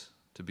needs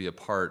to be a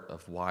part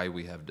of why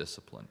we have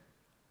discipline.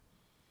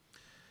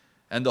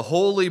 And the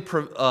holy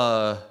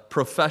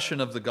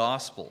profession of the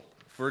gospel.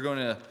 If we're going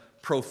to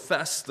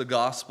profess the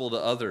gospel to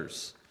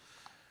others,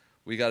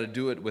 we got to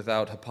do it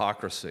without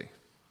hypocrisy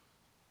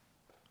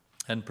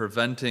and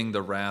preventing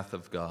the wrath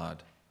of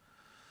God.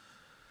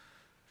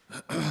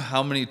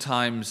 How many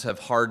times have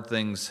hard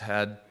things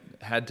had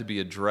had to be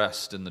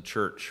addressed in the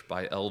church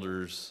by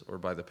elders or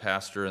by the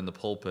pastor in the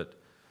pulpit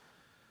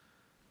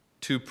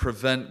to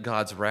prevent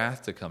God's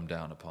wrath to come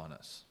down upon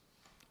us?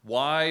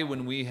 Why,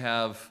 when we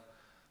have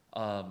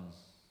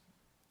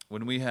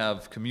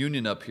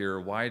communion up here,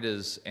 why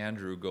does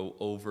Andrew go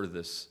over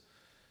this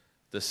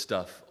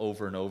stuff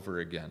over and over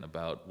again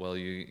about, well,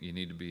 you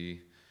need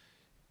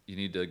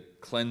to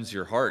cleanse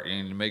your heart.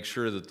 You need to make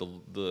sure that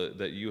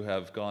that you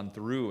have gone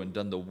through and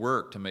done the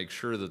work to make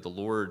sure that the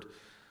Lord,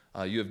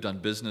 you have done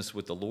business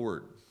with the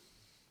Lord.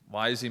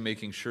 Why is he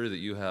making sure that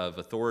you have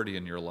authority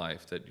in your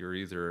life, that you're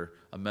either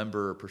a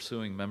member or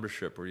pursuing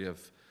membership, or you have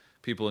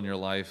people in your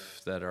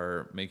life that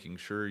are making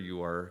sure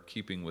you are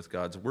keeping with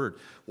God's word?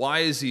 Why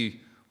is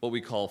he what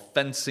we call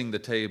fencing the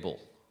table?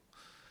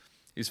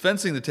 He's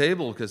fencing the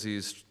table because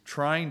he's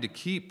trying to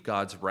keep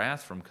God's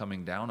wrath from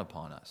coming down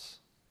upon us.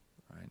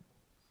 Right?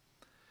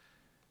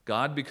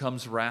 God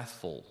becomes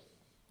wrathful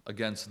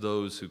against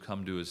those who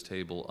come to his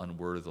table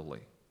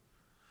unworthily.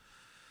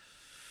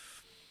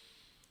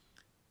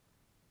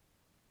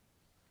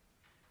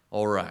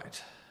 All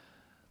right,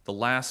 the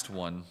last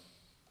one,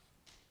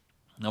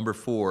 number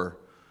 4.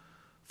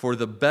 For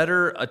the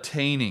better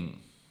attaining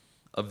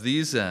of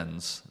these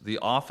ends, the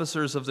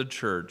officers of the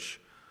church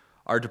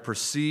are to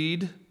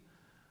proceed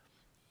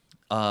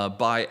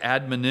by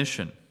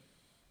admonition,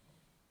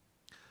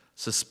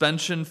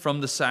 suspension from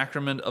the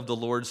sacrament of the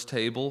Lord's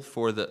table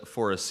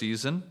for a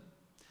season,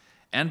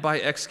 and by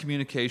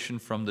excommunication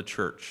from the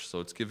church.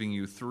 So it's giving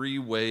you 3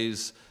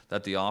 ways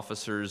that the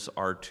officers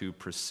are to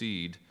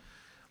proceed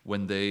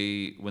when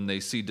they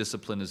see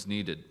discipline is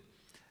needed.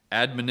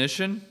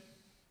 Admonition,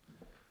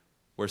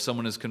 where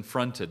someone is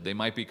confronted. They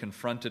might be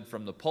confronted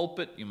from the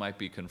pulpit. You might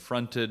be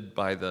confronted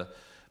by the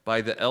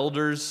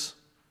elders.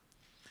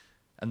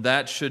 And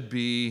that should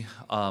be,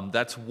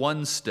 that's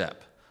one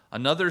step.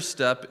 Another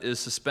step is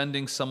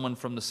suspending someone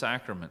from the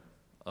sacrament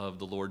of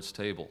the Lord's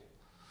table,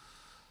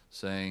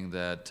 saying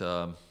that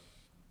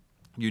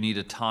you need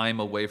a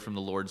time away from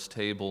the Lord's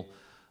table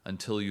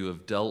until you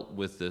have dealt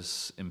with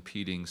this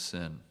impeding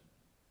sin.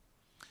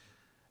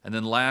 And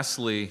then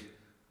lastly,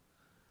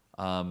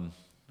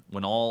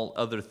 when all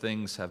other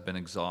things have been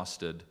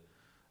exhausted,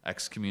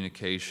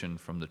 excommunication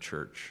from the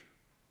church.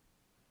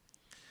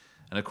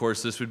 And of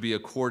course, this would be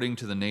according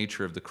to the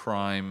nature of the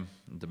crime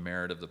and the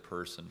merit of the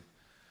person.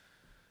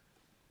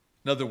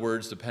 In other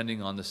words,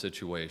 depending on the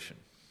situation.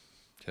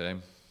 Okay?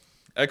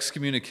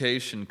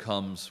 Excommunication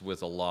comes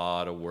with a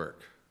lot of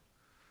work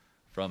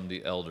from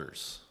the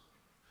elders.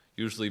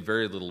 Usually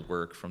very little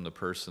work from the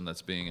person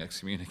that's being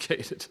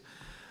excommunicated.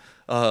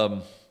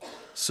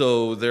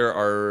 So there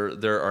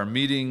are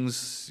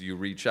meetings. You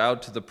reach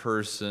out to the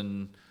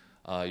person.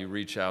 You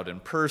reach out in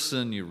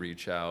person. You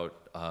reach out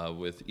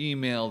with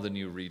email. Then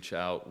you reach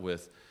out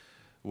with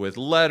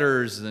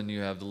letters. Then you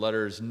have the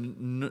letters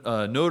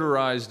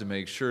notarized to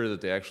make sure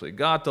that they actually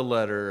got the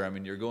letter. I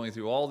mean, you're going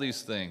through all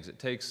these things. It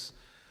takes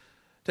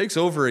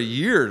over a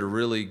year to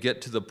really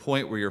get to the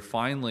point where you're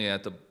finally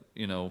at the,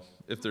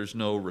 if there's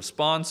no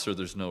response or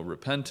there's no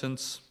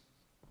repentance.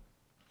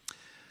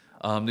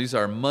 These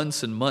are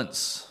months and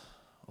months,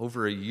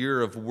 over a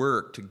year of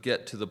work to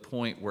get to the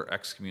point where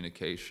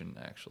excommunication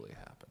actually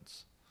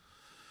happens.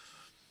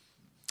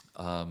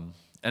 And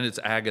it's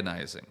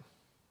agonizing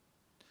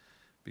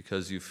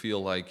because you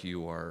feel like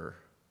you are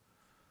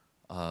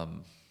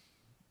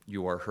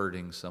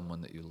hurting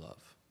someone that you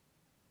love.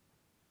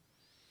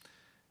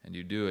 And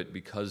you do it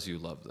because you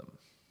love them.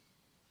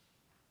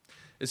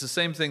 It's the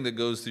same thing that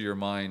goes through your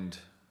mind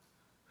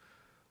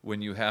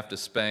when you have to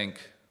spank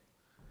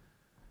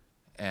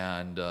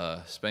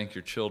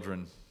your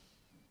children,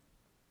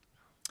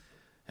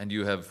 and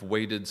you have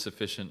waited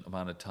sufficient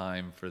amount of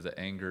time for the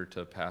anger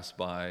to pass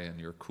by and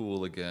you're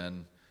cool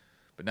again,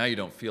 but now you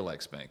don't feel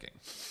like spanking,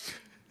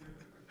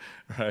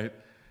 right?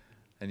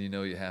 And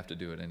you have to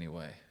do it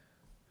anyway.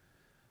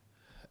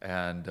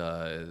 And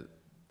the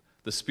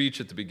speech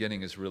at the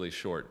beginning is really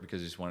short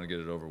because you just want to get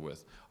it over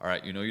with. All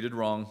right, you did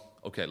wrong.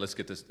 Okay, let's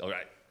get this. All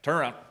right, turn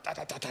around. Da,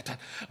 da, da, da, da.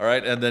 All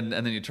right, and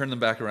then you turn them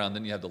back around.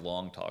 Then you have the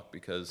long talk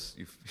because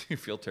you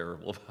feel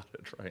terrible about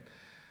it, right?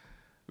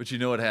 But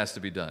it has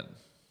to be done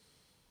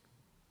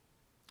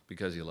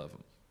because you love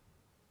them.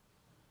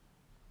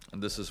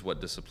 And this is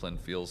what discipline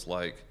feels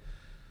like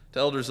to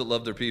elders that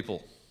love their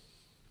people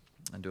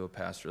and to a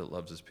pastor that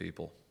loves his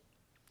people.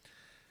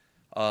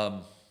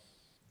 So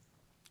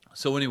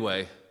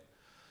anyway,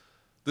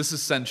 this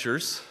is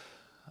censures.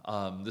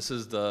 This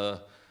is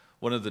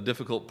one of the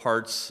difficult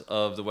parts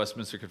of the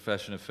Westminster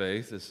Confession of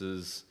Faith. This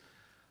is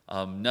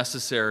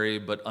necessary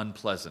but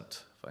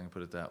unpleasant, if I can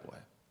put it that way.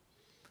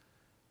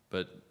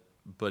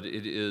 But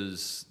it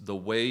is the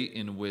way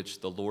in which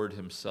the Lord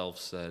himself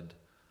said,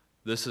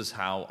 this is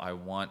how I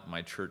want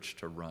my church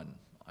to run.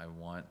 I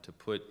want to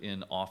put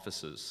in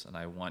offices, and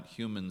I want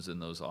humans in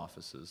those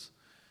offices.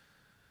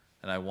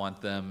 And I want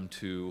them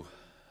to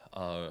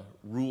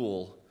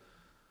rule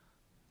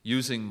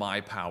using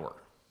my power.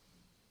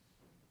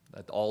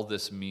 That all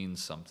this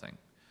means something.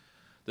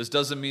 This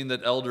doesn't mean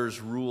that elders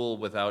rule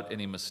without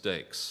any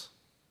mistakes.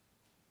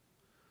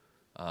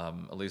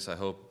 At least I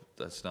hope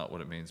that's not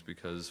what it means,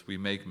 because we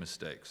make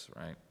mistakes,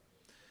 right?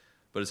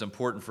 But it's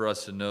important for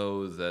us to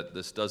know that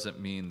this doesn't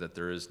mean that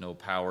there is no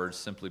power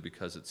simply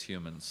because it's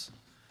humans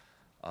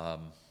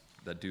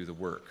that do the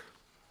work.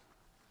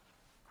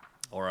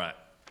 All right.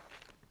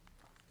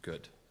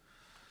 Good.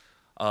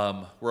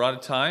 We're out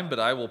of time, but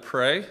I will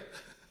pray.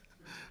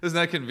 Isn't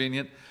that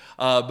convenient?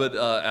 But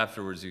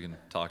afterwards you can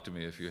talk to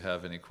me if you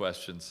have any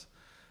questions.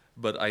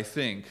 But I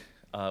think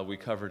we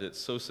covered it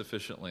so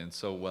sufficiently and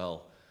so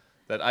well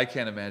that I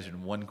can't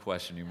imagine one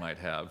question you might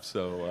have.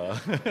 So,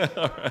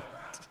 all right.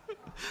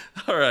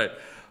 All right.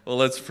 Well,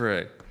 let's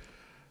pray.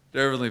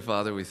 Dear Heavenly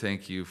Father, we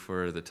thank you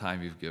for the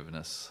time you've given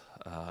us.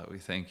 We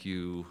thank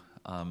you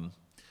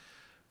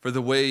for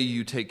the way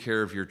you take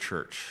care of your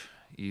church,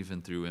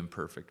 even through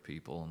imperfect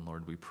people. And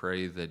Lord, we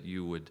pray that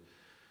you would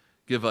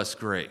give us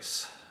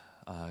grace.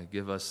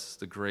 Give us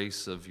the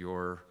grace of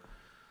your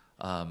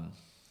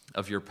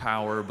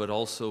power, but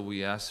also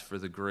we ask for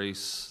the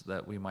grace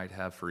that we might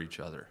have for each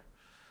other,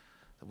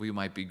 that we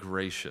might be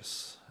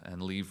gracious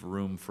and leave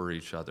room for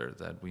each other,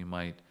 that we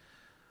might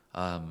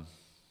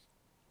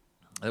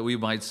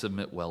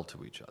submit well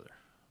to each other.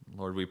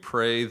 Lord, we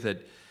pray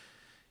that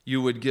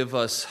you would give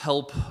us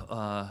help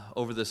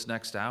over this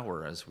next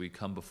hour as we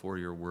come before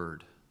your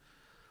word.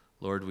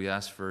 Lord, we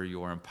ask for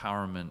your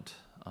empowerment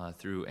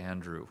through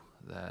Andrew,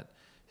 that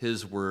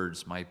his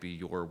words might be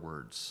your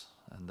words,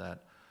 and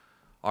that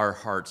our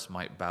hearts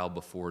might bow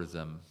before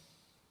them,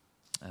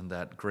 and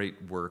that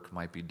great work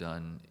might be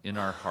done in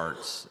our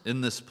hearts,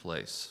 in this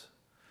place,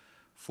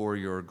 for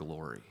your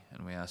glory.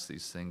 And we ask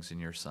these things in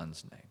your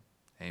Son's name.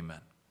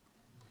 Amen.